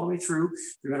pass it all the way through.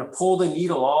 You're gonna pull the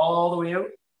needle all the way out,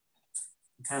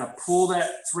 and kind of pull that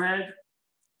thread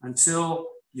until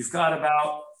you've got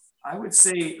about, I would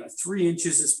say 3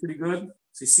 inches is pretty good.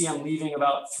 So you see I'm leaving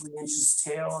about 3 inches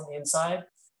tail on the inside.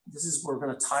 This is where we're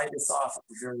gonna tie this off at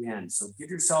the very end. So give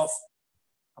yourself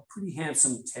a pretty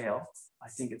handsome tail. I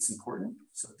think it's important.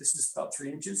 So this is about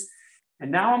 3 inches.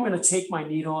 And now I'm gonna take my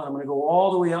needle and I'm gonna go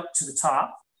all the way up to the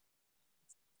top.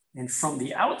 And from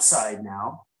the outside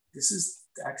now, this is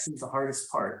actually the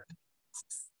hardest part.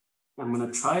 I'm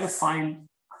gonna try to find,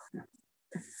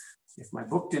 if my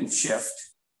book didn't shift,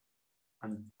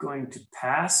 I'm going to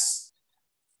pass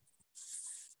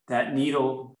that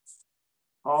needle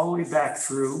all the way back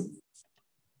through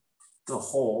the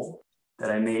hole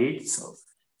that I made. So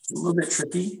it's a little bit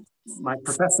tricky. My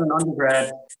professor in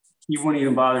undergrad, he wouldn't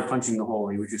even bother punching the hole.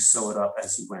 He would just sew it up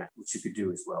as he went, which you could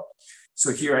do as well.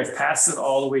 So here I've passed it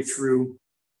all the way through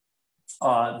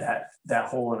that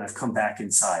hole and I've come back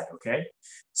inside, okay?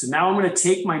 So now I'm gonna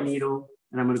take my needle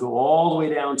and I'm gonna go all the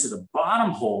way down to the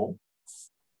bottom hole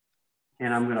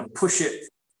and I'm gonna push it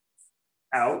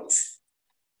out.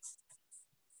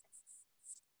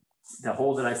 The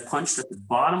hole that I've punched at the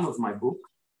bottom of my book.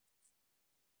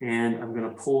 And I'm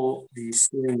gonna pull the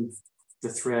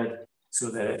thread so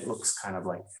that it looks kind of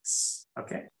like this,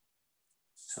 okay?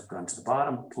 So I've gone to the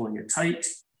bottom, pulling it tight.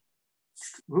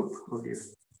 Oop, oh dear.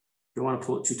 You don't want to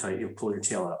pull it too tight, you'll pull your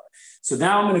tail up. So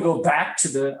now I'm gonna go back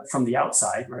to from the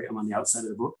outside, right? I'm on the outside of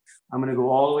the book. I'm gonna go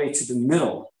all the way to the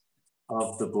middle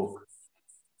of the book.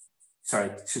 Sorry,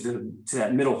 to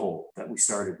that middle hole that we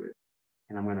started with.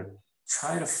 And I'm gonna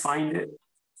try to find it.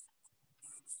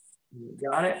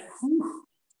 Got it? Whew.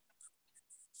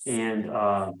 And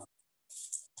I'm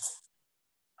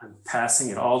passing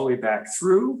it all the way back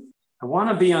through. I want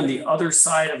to be on the other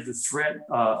side of the thread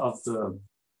of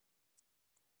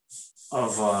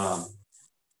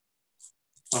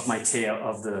my tail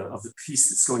of the piece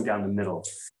that's going down the middle.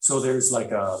 So there's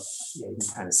like yeah, you can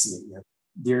kind of see it here.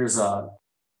 There's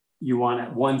you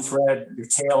want one thread, your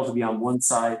tail to be on one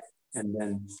side, and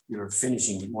then your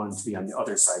finishing one to be on the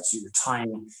other side. So you're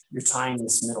tying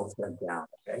this middle thread down.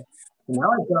 Okay.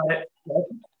 Now I've got it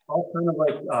all kind of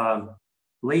like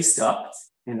laced up,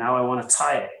 and now I want to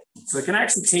tie it. So I can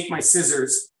actually take my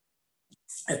scissors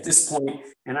at this point,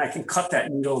 and I can cut that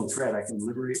needle and thread. I can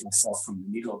liberate myself from the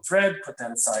needle and thread, put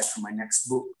that aside for my next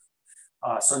book.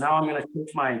 So now I'm going to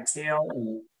take my tail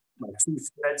and my 2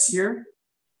 threads here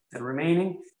that are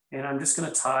remaining, and I'm just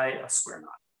going to tie a square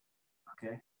knot.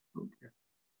 Okay, oh, here.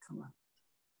 Come on.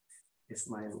 If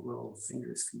my little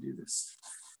fingers can do this.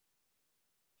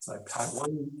 So I tie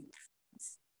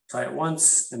it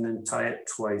once, and then tie it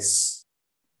twice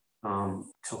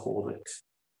to hold it.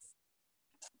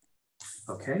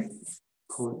 Okay,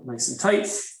 pull it nice and tight.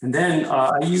 And then I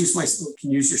can use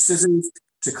your scissors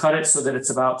to cut it so that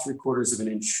it's about 3/4 of an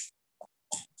inch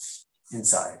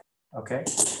inside. Okay,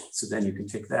 so then you can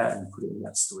take that and put it in,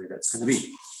 that's the way that's going to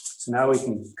be. So now we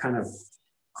can kind of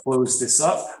close this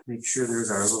up, make sure there's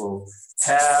our little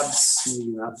tabs,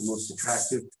 maybe not the most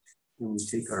attractive. And we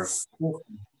take our book,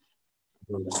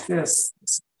 go like this.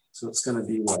 So it's going to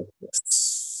be like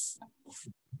this.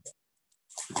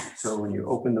 So when you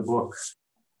open the book,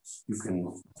 you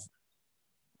can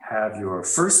have your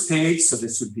first page. So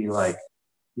this would be like,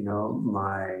 you know,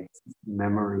 my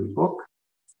memory book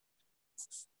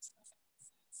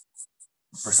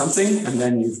or something. And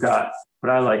then you've got,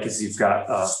 what I like is you've got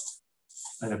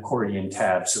an accordion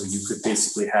tab. So you could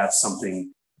basically have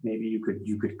something. Maybe you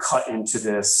could cut into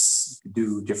this, you could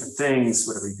do different things,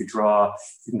 whatever you could draw.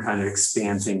 You can kind of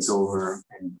expand things over.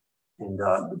 And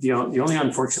the only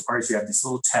unfortunate part is you have this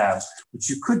little tab, which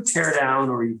you could tear down,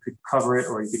 or you could cover it,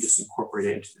 or you could just incorporate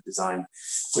it into the design.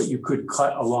 But you could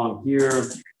cut along here, you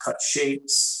could cut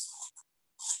shapes,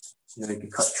 you know, you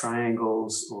could cut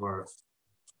triangles, or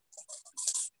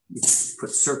you could put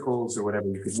circles or whatever.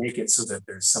 You could make it so that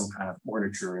there's some kind of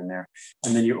ornature in there.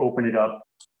 And then you open it up,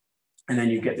 and then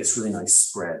you get this really nice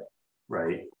spread,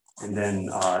 right? And then,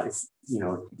 if, you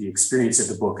know, the experience of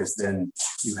the book is then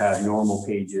you have normal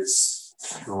pages,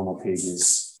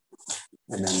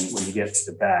 and then when you get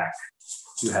to the back,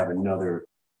 you have another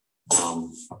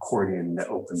accordion that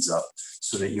opens up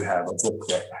so that you have a book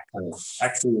that kind of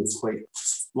actually is quite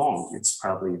long. It's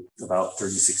probably about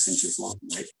 36 inches long,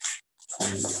 right?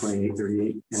 28,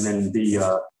 38. And then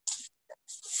the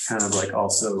kind of like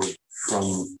also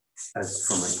from an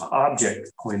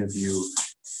object point of view,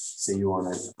 say you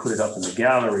want to put it up in the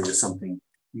gallery or something,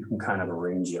 you can kind of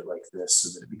arrange it like this so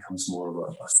that it becomes more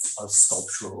of a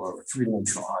sculptural or a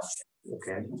 3-dimensional object,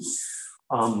 okay?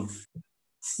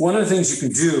 One of the things you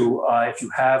can do if you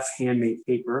have handmade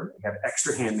paper, you have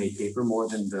extra handmade paper, more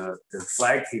than the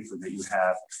flag paper that you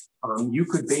have, you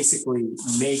could basically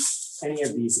make any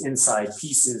of these inside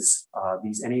pieces,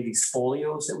 any of these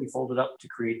folios that we folded up to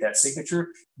create that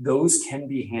signature, those can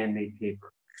be handmade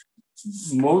paper.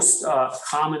 Most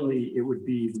commonly, it would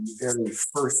be the very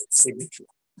first signature.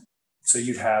 So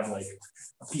you'd have like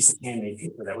a piece of handmade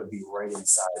paper that would be right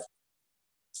inside.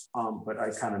 But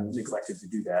I kind of neglected to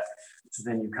do that. So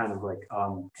then you kind of like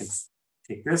can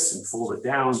take this and fold it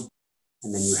down,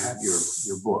 and then you have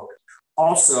your book.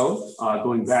 Also,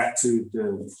 going back to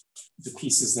the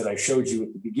pieces that I showed you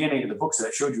at the beginning, the books that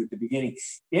I showed you at the beginning,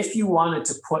 if you wanted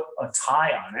to put a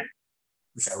tie on it,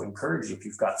 which I would encourage you if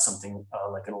you've got something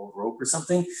like an old rope or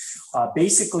something,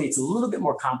 basically it's a little bit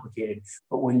more complicated,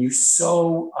 but when you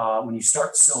sew, when you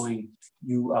start sewing,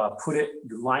 you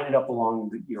you line it up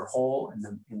along your hole and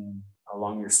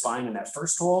along your spine in that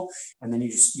first hole, and then you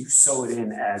sew it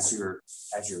in as you're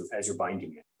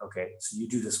binding it. Okay, so you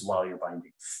do this while you're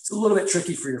binding. It's a little bit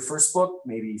tricky for your first book.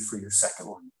 Maybe for your second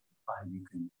one, you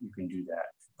can do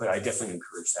that. But I definitely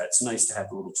encourage that. It's nice to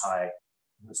have a little tie.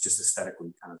 It's just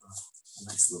aesthetically kind of a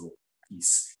nice little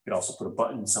piece. You could also put a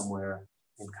button somewhere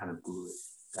and kind of glue it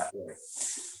that way.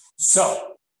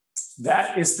 So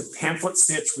that is the pamphlet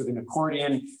stitch with an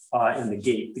accordion and the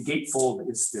gate. The gate fold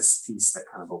is this piece that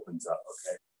kind of opens up,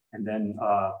 okay? And then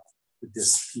with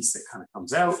this piece that kind of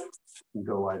comes out, you can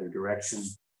go either direction.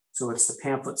 So it's the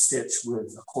pamphlet stitch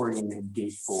with accordion and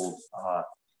gate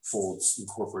folds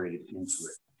incorporated into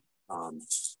it.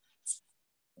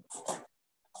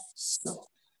 So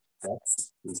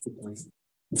that's basically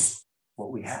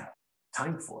what we have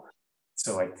time for.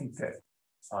 So I think that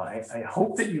I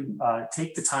hope that you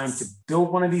take the time to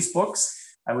build one of these books.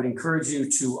 I would encourage you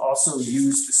to also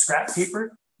use the scrap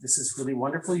paper. This is really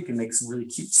wonderful. You can make some really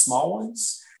cute small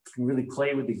ones. You can really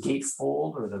play with the gate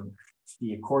fold or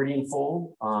the accordion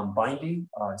fold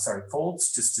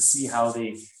folds, just to see how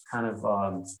they kind of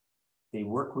they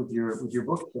work with your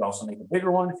book. You could also make a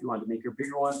bigger one if you wanted to make your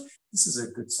bigger one. This is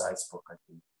a good size book, I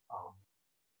think.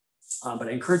 But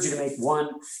I encourage you to make one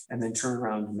and then turn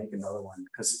around and make another one,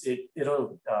 because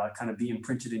it'll kind of be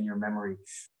imprinted in your memory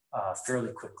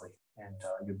fairly quickly. And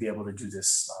you'll be able to do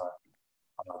this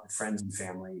with friends and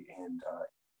family and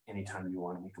anytime you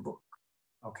want to make a book.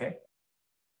 Okay?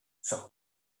 So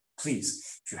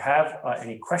please, if you have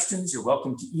any questions, you're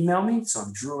welcome to email me. So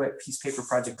I'm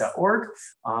drew@peacepaperproject.org.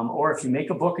 Or if you make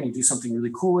a book and you do something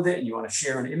really cool with it and you want to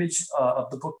share an image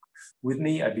of the book with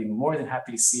me, I'd be more than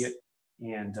happy to see it.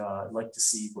 And I'd like to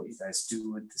see what you guys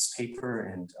do with this paper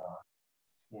and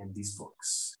these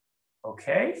books.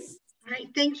 Okay? All right,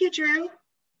 thank you, Drew.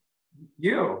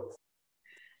 You.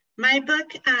 My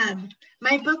book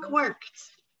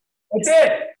worked. It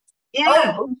did?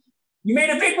 Yeah. Oh, you made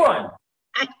a big one.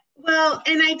 Well,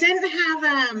 and I didn't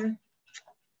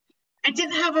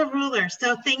have a ruler,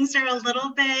 so things are a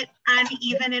little bit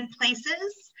uneven in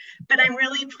places, but I'm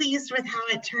really pleased with how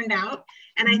it turned out.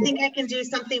 And I think I can do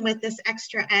something with this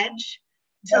extra edge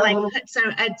to like put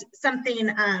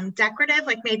something decorative,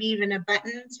 like maybe even a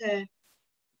button to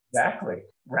exactly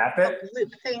wrap it,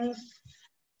 loop things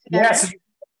together. Yeah, so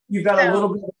you've got a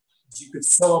little bit. You could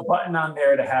sew a button on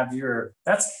there to have your.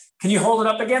 Can you hold it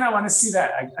up again? I want to see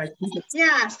that. I think it's.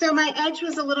 Yeah. So my edge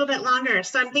was a little bit longer,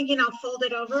 so I'm thinking I'll fold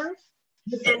it over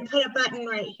and put a button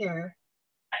right here.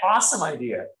 Awesome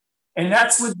idea. And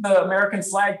that's with the American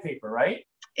flag paper, right?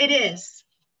 It is.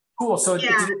 Cool. So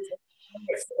yeah.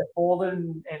 it folded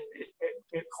and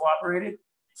it cooperated?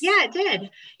 Yeah, it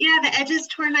did. Yeah, the edges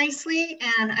tore nicely,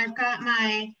 and I've got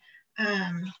my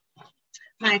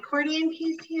my accordion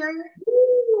piece here.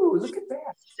 Ooh, look at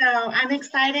that. So I'm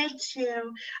excited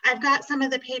I've got some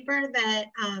of the paper that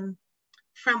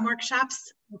from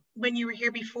workshops when you were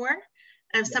here before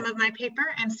of some of my paper.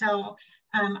 And so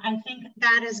I think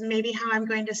that is maybe how I'm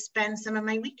going to spend some of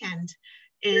my weekend,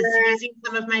 is using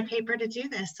some of my paper to do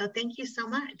this. So thank you so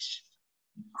much.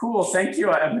 Cool, thank you.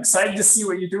 I'm excited to see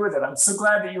what you do with it. I'm so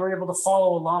glad that you were able to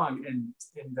follow along and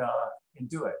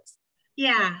do it.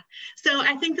 Yeah, so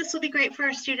I think this will be great for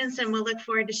our students, and we'll look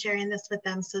forward to sharing this with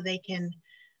them so they can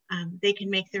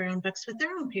make their own books with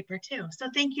their own paper too. So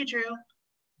thank you, Drew.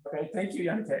 Okay, thank you,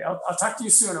 Yannick. I'll talk to you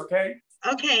soon, okay?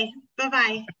 Okay,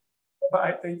 bye-bye.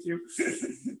 Bye, thank you.